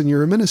clicks, and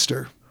you're a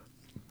minister.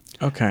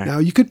 Okay. Now,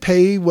 you could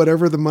pay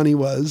whatever the money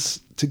was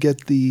to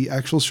get the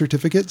actual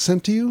certificate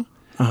sent to you.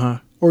 Uh-huh.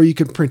 Or you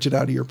could print it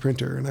out of your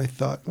printer. And I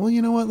thought, well,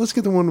 you know what? Let's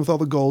get the one with all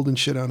the gold and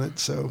shit on it.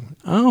 So.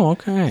 Oh,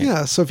 okay.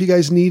 Yeah. So if you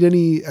guys need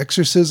any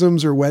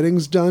exorcisms or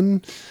weddings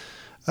done,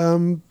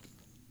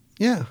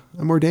 yeah,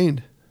 I'm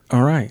ordained.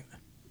 All right.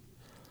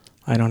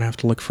 I don't have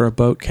to look for a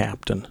boat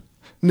captain.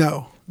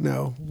 No.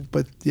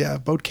 But yeah,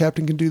 boat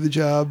captain can do the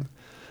job.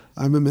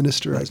 I'm a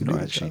minister. That's I can not do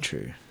the actually job.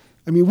 true.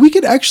 I mean, we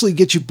could actually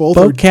get you both.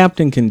 Boat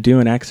captain can do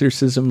an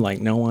exorcism like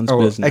no one's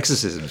business.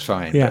 Exorcism is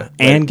fine. Yeah,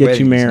 and get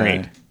you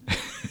married.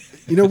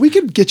 You know, we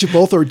could get you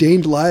both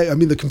ordained live. I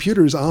mean, the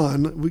computer's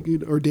on. We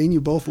could ordain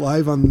you both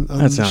live on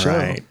That's the all show.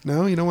 right.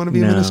 No, you don't want to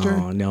be a minister?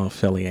 No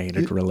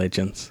affiliated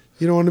religions.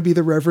 You don't want to be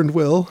the Reverend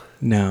Will?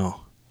 No.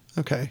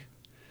 Okay.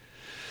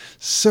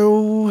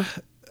 So,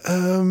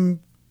 back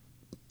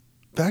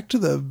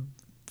to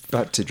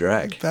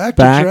drag. Back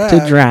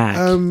to drag.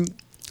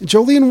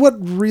 Jolene, what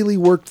really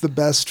worked the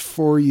best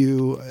for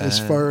you as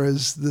far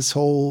as this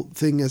whole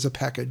thing as a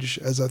package,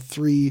 as a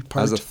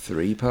 3-part? As a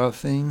 3-part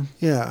thing?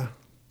 Yeah.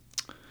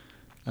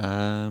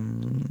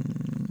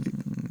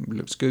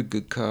 Looks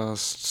good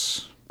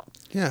casts.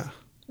 Yeah.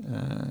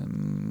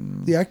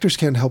 The actors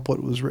can't help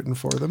what was written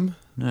for them.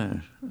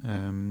 No.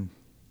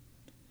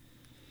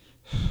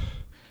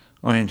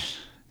 I mean,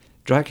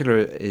 Dracula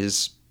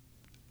is...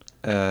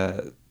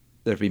 there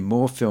have been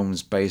more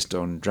films based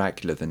on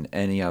Dracula than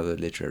any other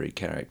literary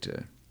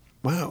character.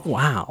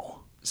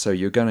 Wow. So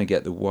you're going to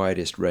get the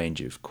widest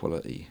range of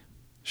quality.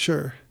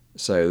 Sure.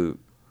 So,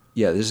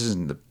 yeah, this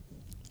isn't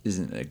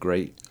a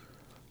great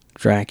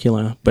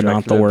Dracula, but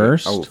not the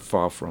worst.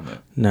 Far from it.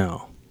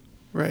 No.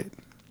 Right.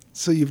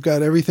 So you've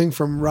got everything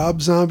from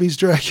Rob Zombie's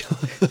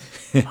Dracula.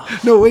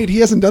 No, wait, he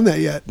hasn't done that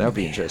yet. That would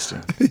be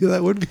interesting. Yeah,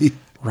 that would be.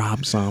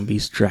 Rob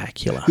Zombie's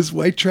Dracula. His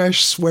white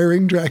trash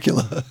swearing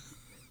Dracula.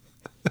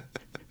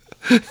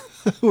 I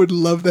would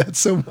love that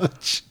so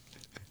much.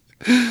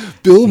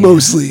 Bill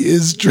Moseley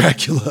is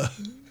Dracula.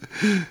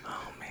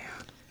 Oh,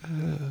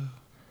 man.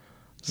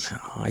 No,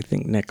 I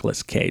think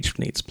Nicolas Cage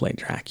needs to play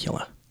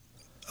Dracula.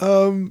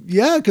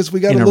 Yeah, because we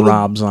got a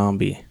Rob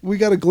Zombie. We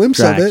got a glimpse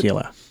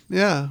Dracula. of it.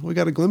 Yeah, we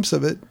got a glimpse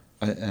of it.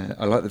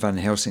 I like the Van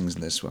Helsings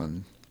in this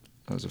one.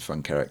 That was a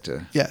fun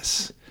character.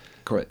 Yes.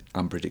 Quite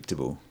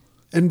unpredictable.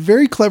 And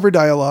very clever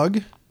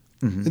dialogue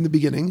in the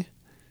beginning.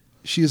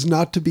 She is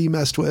not to be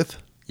messed with.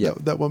 Yeah.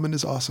 That woman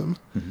is awesome.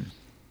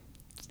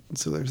 Mm-hmm.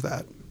 So there's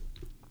that.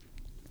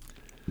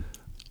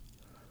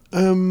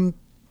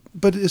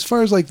 But as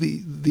far as like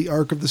the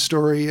arc of the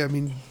story, I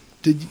mean,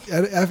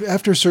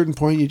 after a certain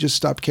point you just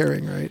stopped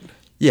caring, right?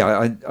 Yeah,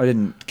 I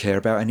didn't care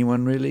about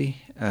anyone really.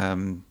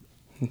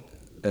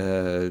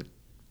 There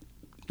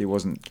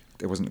wasn't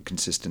a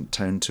consistent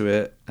tone to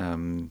it. I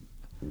don't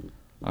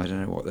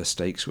know what the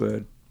stakes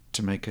were,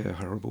 to make a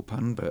horrible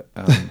pun, but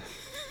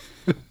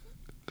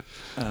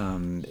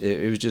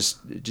it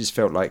just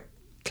felt like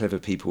clever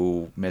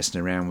people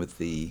messing around with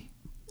the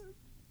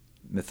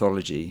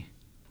mythology,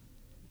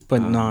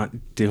 but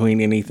not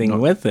doing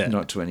anything with it.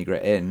 Not to any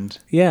great end.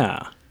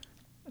 Yeah.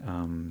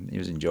 It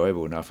was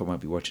enjoyable enough. I might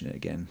be watching it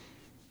again.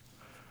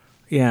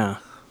 Yeah.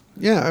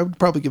 Yeah, I would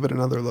probably give it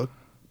another look,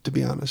 to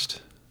be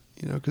honest.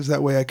 because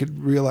that way I could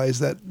realize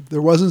that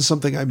there wasn't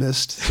something I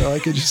missed. So I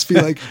could just be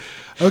like,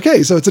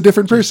 okay, so it's a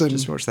different person.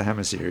 Just watch the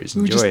Hammer series.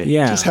 who Enjoy it.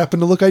 just happen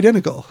to look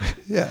identical.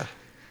 Yeah.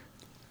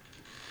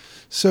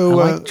 So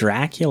I like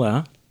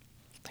Dracula.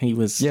 He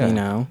was,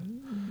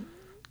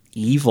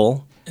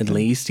 evil, at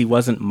least. He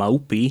wasn't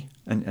mopey.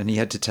 And he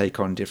had to take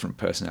on different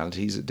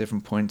personalities at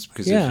different points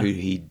because of who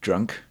he'd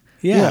drunk.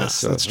 Yeah. Yes,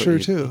 So that's I thought true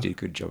he too. did a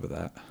good job of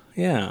that.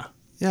 Yeah.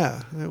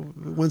 Yeah.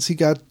 Once he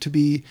got to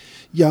be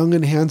young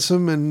and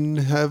handsome and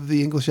have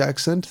the English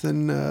accent,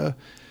 then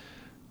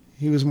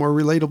he was more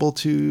relatable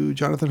to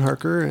Jonathan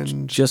Harker.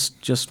 And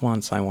Just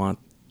once I want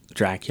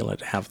Dracula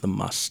to have the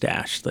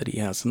mustache that he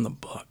has in the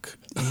book.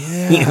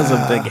 yeah, He has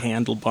a big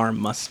handlebar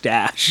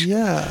mustache.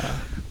 yeah.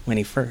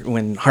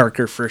 When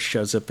Harker first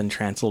shows up in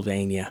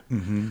Transylvania.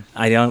 Mm-hmm.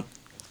 I don't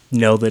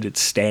know that it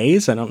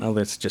stays. I don't know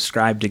that it's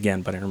described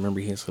again, but I remember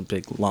he has a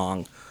big,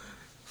 long,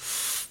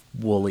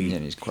 woolly,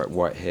 And he's quite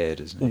white-haired,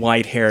 isn't he?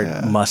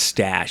 white-haired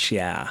mustache.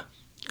 Yeah.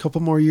 A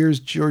couple more years,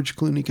 George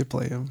Clooney could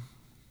play him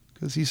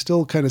because he's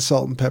still kind of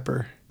salt and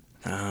pepper.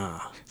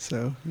 Ah.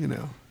 So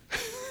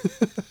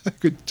I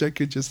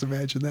could just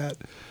imagine that.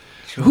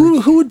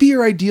 Who would be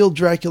your ideal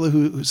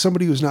Dracula?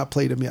 Somebody who's not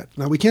played him yet?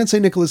 Now we can't say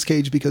Nicolas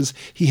Cage because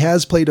he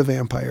has played a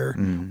vampire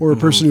or a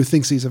person who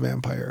thinks he's a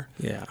vampire.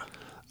 Yeah.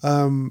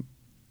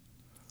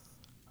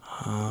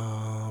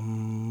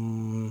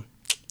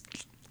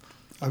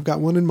 I've got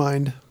one in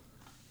mind.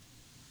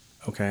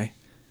 Okay.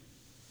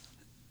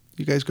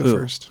 You guys go Who?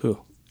 first. Who?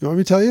 You want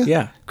me to tell you?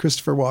 Yeah.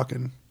 Christopher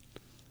Walken.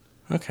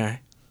 Okay.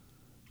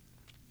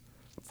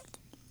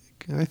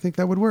 I think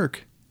that would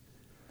work.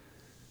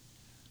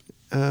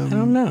 I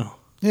don't know.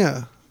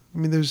 Yeah. I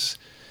mean, there's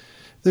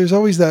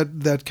always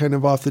that kind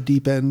of off the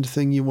deep end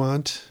thing you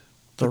want.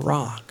 The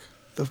Rock.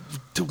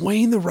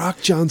 Dwayne The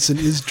Rock Johnson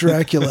is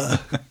Dracula.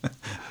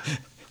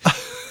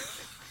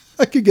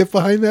 I could get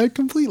behind that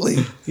completely.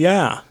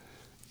 Yeah.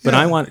 But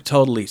Yeah. I want it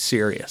totally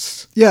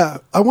serious. Yeah,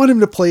 I want him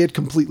to play it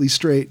completely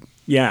straight.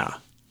 Yeah.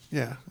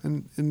 Yeah,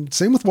 and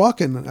same with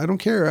Walken. I don't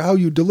care how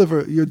you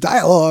deliver your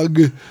dialogue.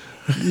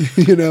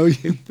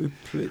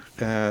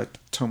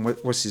 Tom,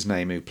 what's his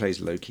name? Who plays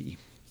Loki?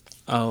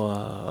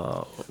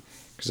 Oh,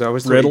 Because I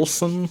was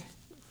Riddleson.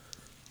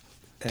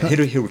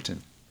 Hiddleton.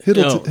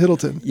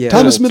 Hiddleton. Yeah,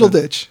 Thomas Hiddleton.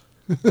 Middleditch.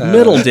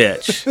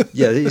 Middleditch.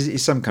 Yeah,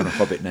 he's some kind of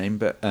Hobbit name,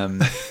 but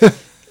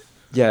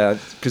yeah,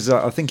 because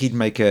I think he'd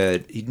make a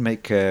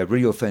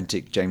really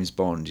authentic James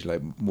Bond,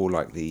 more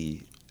like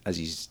as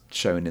he's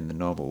shown in the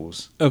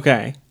novels.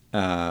 Okay.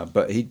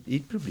 But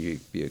he'd probably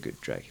be a good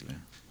Dracula.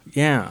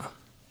 Yeah.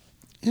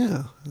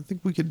 Yeah, I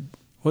think we could.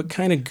 What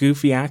kind of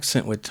goofy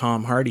accent would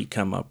Tom Hardy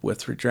come up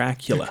with for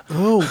Dracula?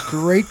 Oh,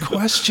 great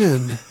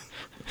question.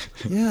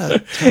 Yeah,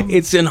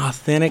 It's an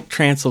authentic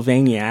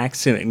Transylvania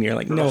accent, and you're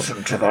like, no,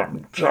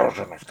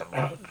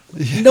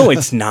 no,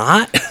 it's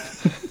not.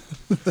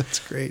 that's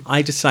great.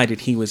 I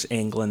decided he was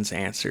England's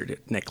answer to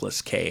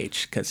Nicolas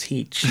Cage because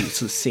he chews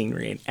the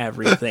scenery and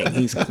everything.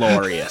 He's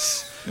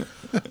glorious.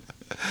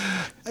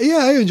 Yeah,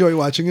 I enjoy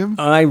watching him.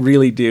 I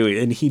really do,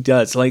 and he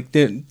does.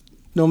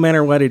 No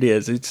matter what it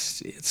is,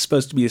 it's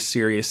supposed to be a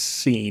serious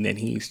scene, and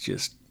he's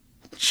just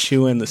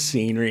chewing the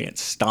scenery and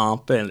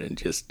stomping, and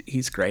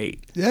he's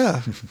great.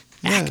 Yeah.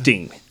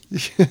 Acting.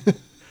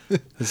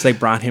 Because they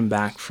brought him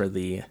back for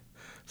the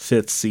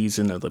 5th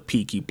season of the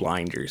Peaky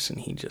Blinders, and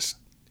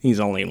he's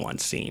only in one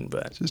scene,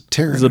 but Just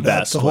tearing it's the it up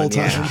best the whole one,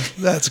 time. yeah.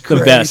 That's great.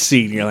 The best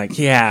scene. You're like,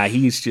 yeah,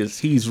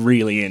 he's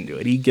really into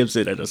it. He gives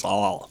it his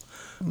all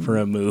for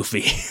a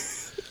movie.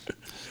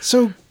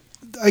 So,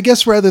 I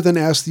guess rather than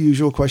ask the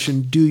usual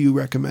question, do you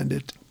recommend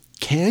it?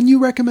 Can you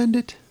recommend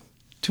it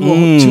to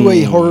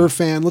a horror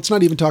fan? Let's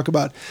not even talk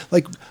about,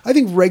 I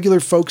think regular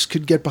folks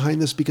could get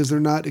behind this because they're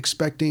not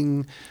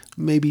expecting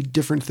maybe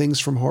different things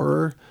from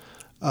horror.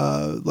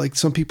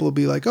 Some people will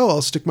be like, oh,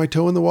 I'll stick my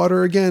toe in the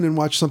water again and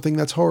watch something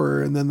that's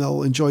horror. And then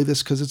they'll enjoy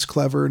this because it's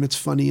clever and it's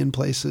funny in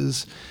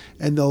places.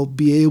 And they'll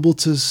be able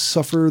to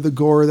suffer the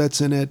gore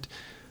that's in it.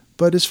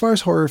 But as far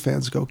as horror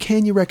fans go,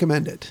 can you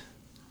recommend it?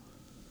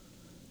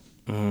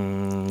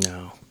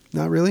 No.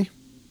 Not really?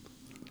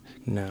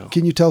 No.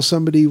 Can you tell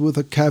somebody with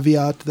a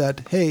caveat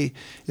that, hey,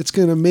 it's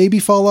going to maybe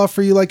fall off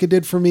for you like it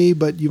did for me,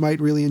 but you might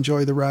really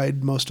enjoy the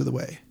ride most of the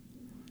way?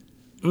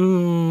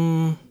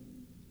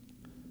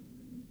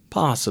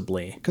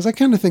 Possibly. Because I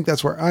kind of think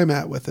that's where I'm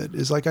at with it,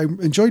 is I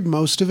enjoyed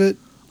most of it.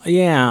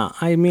 Yeah,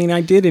 I mean,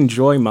 I did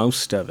enjoy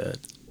most of it.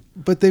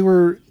 But they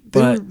were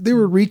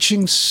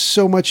reaching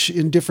so much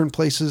in different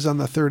places on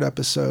the 3rd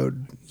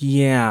episode.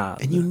 Yeah.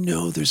 And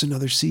there's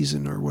another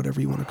season or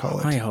whatever you want to call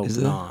it. I hope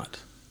not.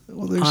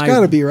 Well, there's got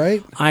to be,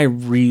 right? I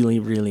really,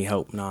 really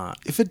hope not.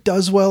 If it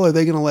does well, are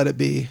they going to let it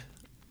be?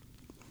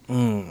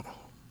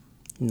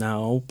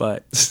 No,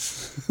 but...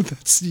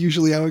 That's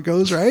usually how it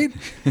goes, right?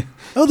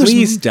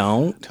 Please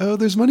don't. Oh,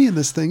 there's money in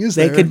this thing, is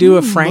They there? could do a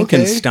Okay.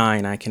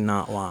 Frankenstein I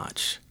cannot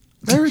watch.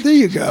 There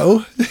you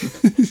go.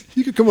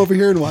 You could come over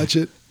here and watch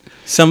it.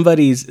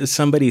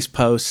 Somebody's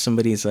post,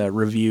 somebody's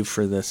review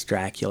for this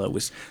Dracula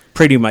was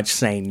pretty much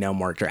saying no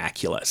more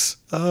Draculas.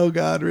 Oh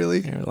God,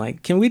 really? They're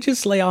like, can we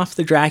just lay off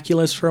the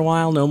Draculas for a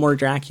while? No more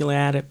Dracula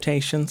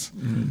adaptations.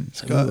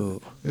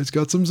 It's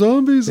got some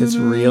zombies in it. It's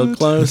real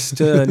close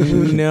to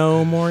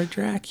no more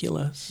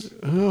Draculas.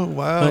 Oh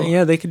wow. But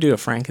yeah, they could do a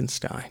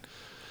Frankenstein.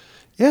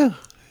 Yeah.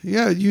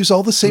 Use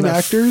all the same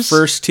actors.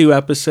 First 2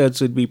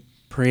 episodes would be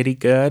pretty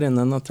good, and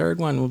then the third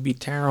one would be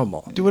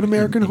terrible. Do what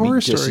American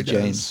Horror Story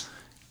Jesse does.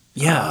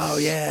 Yeah. Oh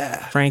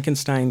yeah.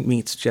 Frankenstein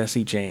meets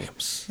Jesse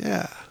James.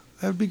 Yeah,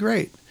 that would be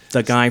great.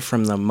 The guy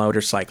from the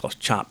motorcycle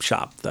chop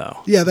shop, though.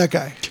 Yeah, that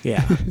guy.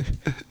 Yeah.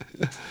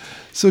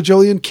 So,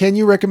 Jolien, can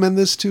you recommend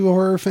this to a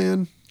horror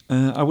fan?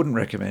 I wouldn't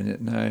recommend it.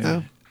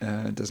 No,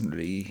 it doesn't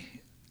really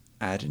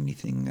add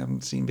anything I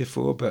haven't seen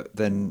before. But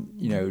then,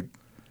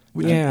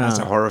 as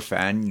a horror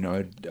fan,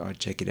 I'd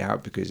check it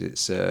out because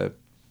it's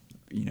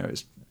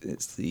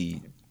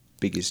the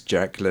biggest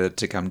Dracula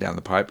to come down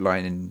the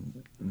pipeline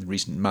in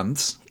recent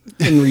months.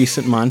 In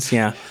recent months,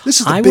 yeah. This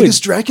is the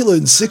biggest Dracula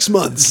in 6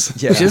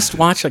 months. Yeah. Just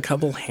watch a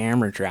couple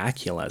Hammer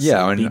Draculas.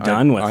 Yeah, and be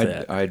done with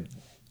it.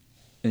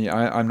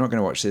 I'm not going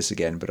to watch this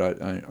again, but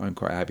I'm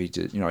quite happy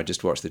to. I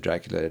just watched the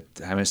Dracula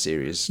Hammer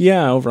series.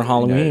 Yeah, over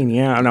Halloween.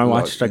 And I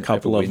watched a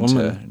couple of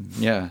them.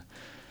 Yeah.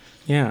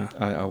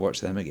 I'll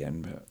watch them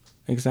again. But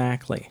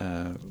exactly.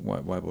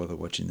 Why bother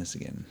watching this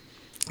again?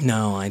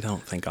 No, I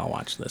don't think I'll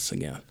watch this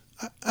again.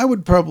 I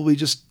would probably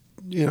just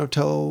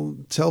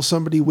tell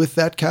somebody with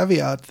that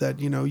caveat that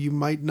you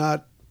might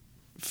not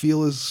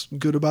feel as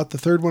good about the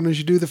third one as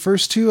you do the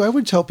first 2. I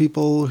would tell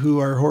people who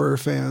are horror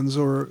fans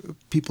or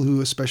people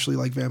who especially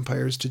like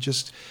vampires to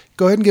just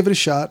go ahead and give it a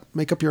shot,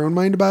 make up your own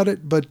mind about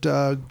it, but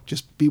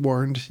just be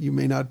warned, you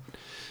may not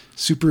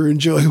super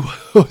enjoy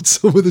what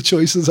some of the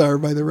choices are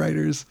by the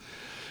writers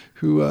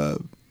who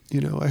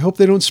I hope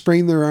they don't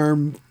sprain their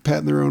arm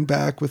patting their own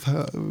back with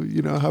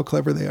how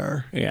clever they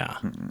are. Yeah.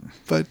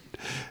 But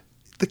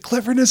the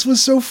cleverness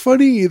was so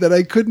funny that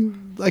I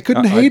couldn't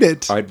hate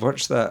it. I'd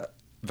watch that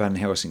Van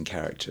Helsing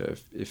character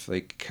if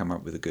they come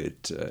up with a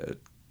good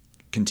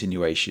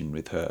continuation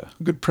with her.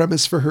 A good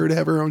premise for her to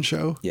have her own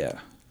show. Yeah.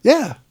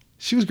 Yeah,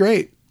 she was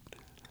great.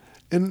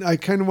 And I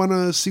kind of want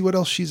to see what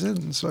else she's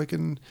in so I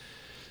can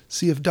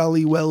see if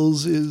Dolly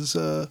Wells is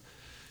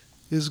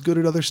good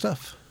at other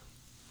stuff.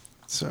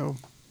 So,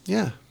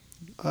 yeah.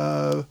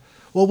 Well,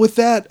 with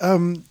that,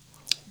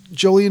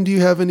 Jolien, do you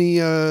have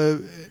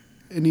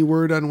any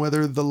word on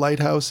whether The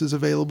Lighthouse is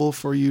available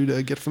for you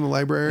to get from the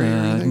library or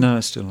anything? No,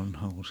 it's still on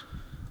hold.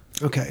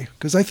 Okay,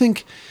 because I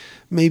think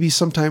maybe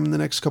sometime in the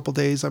next couple of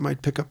days I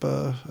might pick up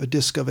a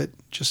disc of it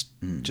just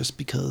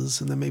because,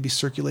 and then maybe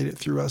circulate it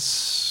through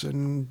us.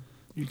 And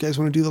you guys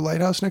want to do The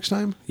Lighthouse next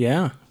time?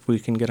 Yeah, if we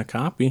can get a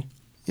copy.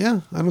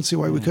 Yeah, I don't see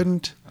why we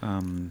couldn't.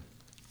 And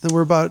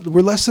we're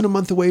less than a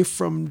month away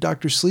from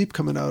Dr. Sleep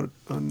coming out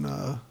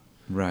on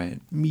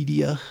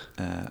media.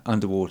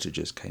 Underwater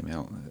just came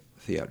out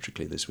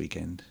theatrically this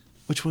weekend.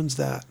 Which one's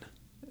that?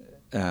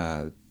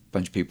 A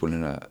bunch of people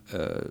in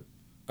a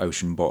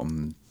ocean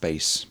bottom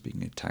base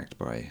being attacked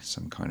by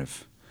some kind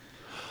of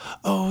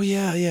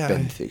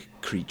benthic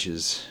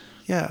creatures.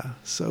 Yeah,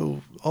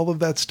 so all of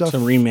that stuff.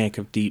 It's a remake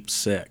of Deep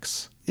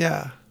Six.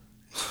 Yeah.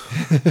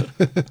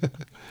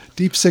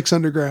 Deep Six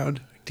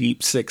Underground.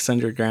 Deep Six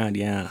Underground,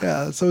 yeah.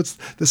 Yeah, so it's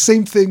the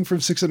same thing from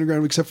Six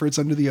Underground except for it's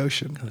under the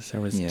ocean. There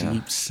was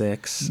Deep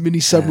Six. Mini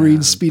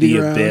submarine speeding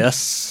around. The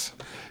Abyss.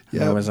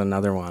 Yeah. There was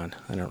another one.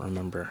 I don't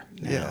remember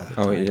now. Yeah.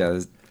 Oh,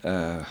 yeah.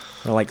 There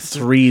were like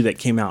 3 that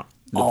came out.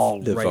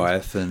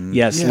 Leviathan. Right.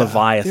 Yes,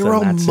 Leviathan. They were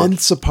all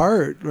months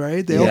apart,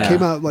 right? They all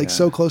came out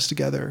so close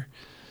together.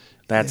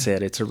 That's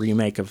it. It's a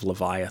remake of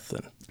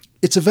Leviathan.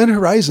 It's Event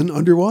Horizon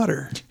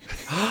underwater.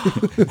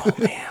 Oh,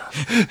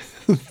 man.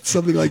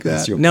 Something like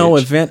that. No,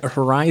 pitch. Event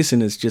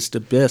Horizon is just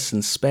abyss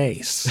in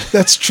space.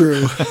 That's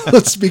true.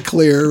 Let's be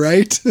clear,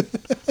 right?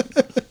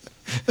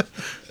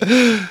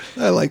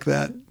 I like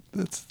that.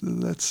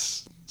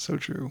 That's so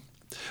true.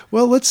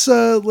 Well, let's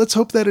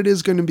hope that it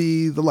is going to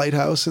be The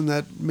Lighthouse and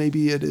that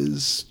maybe it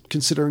is,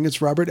 considering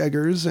it's Robert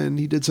Eggers and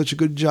he did such a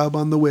good job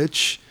on The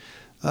Witch.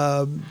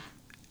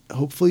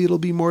 Hopefully it'll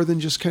be more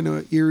than just kind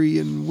of eerie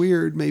and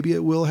weird. Maybe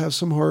it will have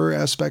some horror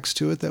aspects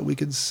to it that we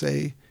could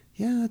say,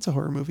 yeah, it's a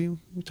horror movie.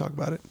 We talk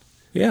about it.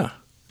 Yeah. I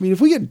mean,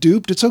 if we get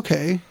duped, it's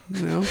okay.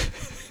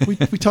 We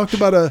talked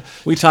about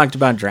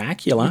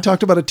Dracula. We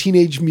talked about a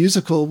teenage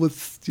musical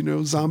with,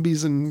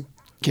 zombies and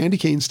candy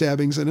cane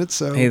stabbings in it.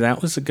 So hey,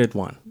 that was a good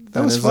one.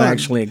 That was fun.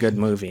 Actually a good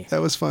movie.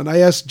 That was fun. I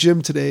asked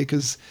Jim today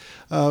because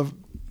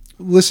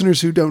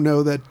listeners who don't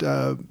know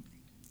that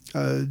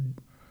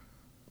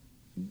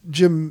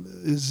Jim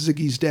is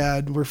Ziggy's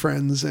dad. We're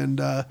friends,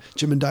 and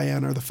Jim and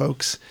Diane are the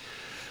folks.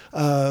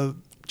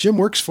 Jim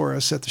works for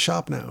us at the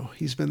shop now.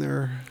 He's been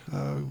there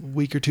a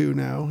week or 2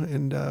 now,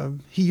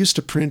 and he used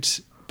to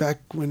print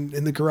back when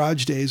in the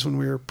garage days when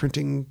we were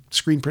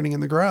screen printing in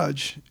the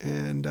garage,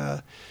 and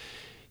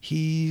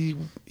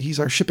he's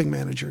our shipping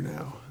manager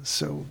now.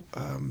 So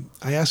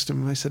I asked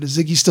him, I said, is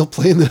Ziggy still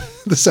playing the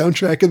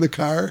soundtrack in the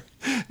car?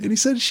 And he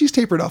said, she's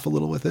tapered off a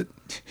little with it.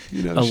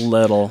 You know,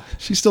 little.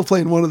 She's still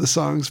playing one of the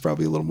songs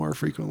probably a little more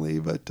frequently,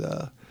 but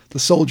the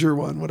Soldier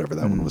one, whatever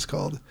that one was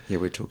called. Yeah,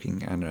 we're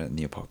talking Anna and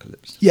the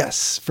Apocalypse.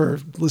 Yes, for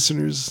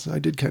listeners, I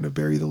did kind of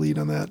bury the lead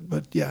on that.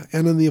 But yeah,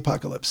 Anna and the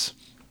Apocalypse.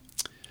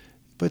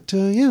 But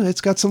yeah,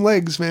 it's got some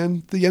legs,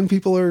 man. The young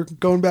people are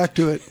going back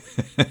to it.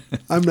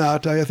 I'm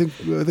not. I think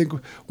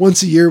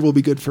once a year will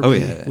be good for me.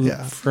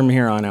 Yeah. From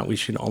here on out, we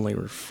should only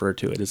refer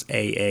to it as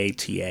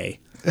AATA.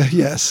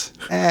 Yes.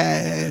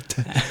 And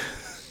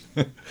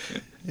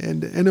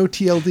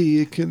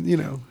NOTLD, it can,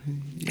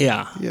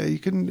 Yeah, you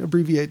can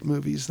abbreviate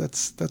movies.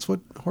 That's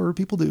what horror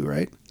people do,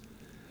 right?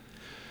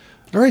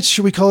 All right,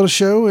 should we call it a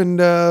show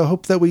and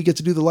hope that we get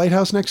to do The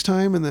Lighthouse next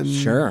time, and then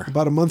sure.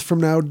 About a month from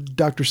now,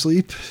 Dr.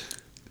 Sleep.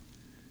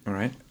 All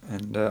right,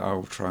 and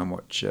I'll try and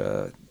watch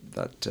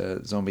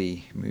that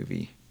zombie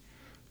movie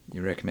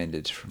you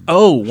recommended.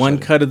 One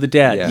Cut of the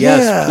Dead. Yeah.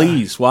 Yes,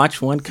 please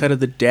watch One Cut of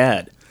the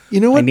Dead. You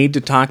know what? I need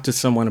to talk to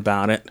someone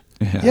about it.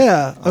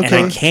 Yeah. Okay.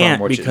 And I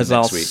can't because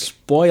I'll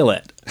spoil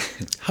it.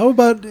 How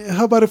about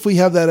if we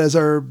have that as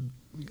our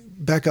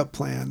backup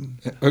plan?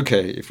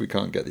 Okay, if we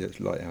can't get the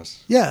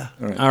Lighthouse. Yeah.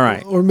 All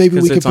right. Or maybe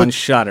we could it's on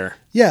Shudder.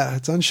 Yeah,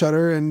 it's on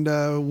Shudder,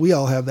 and we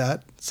all have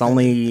that. It's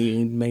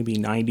only maybe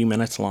 90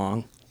 minutes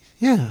long.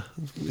 Yeah,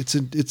 it's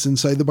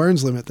inside the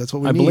Barnes limit. That's what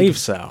we need. I believe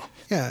so.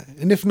 Yeah,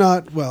 and if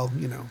not, well,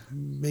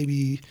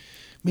 maybe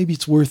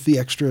it's worth the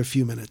extra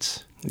few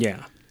minutes.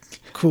 Yeah.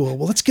 Cool.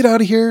 Well, let's get out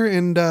of here,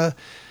 and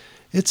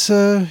it's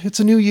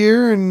a new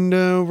year, and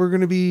we're going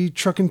to be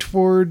trucking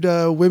toward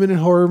Women in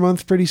Horror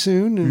Month pretty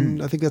soon,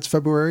 and I think that's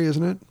February,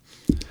 isn't it?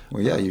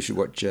 Well, yeah, you should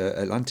watch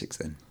Atlantics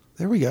then.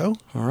 There we go.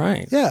 All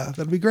right. Yeah,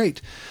 that'd be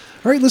great.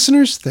 All right,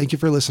 listeners, thank you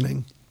for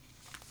listening.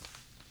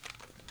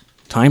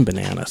 Time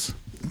bananas.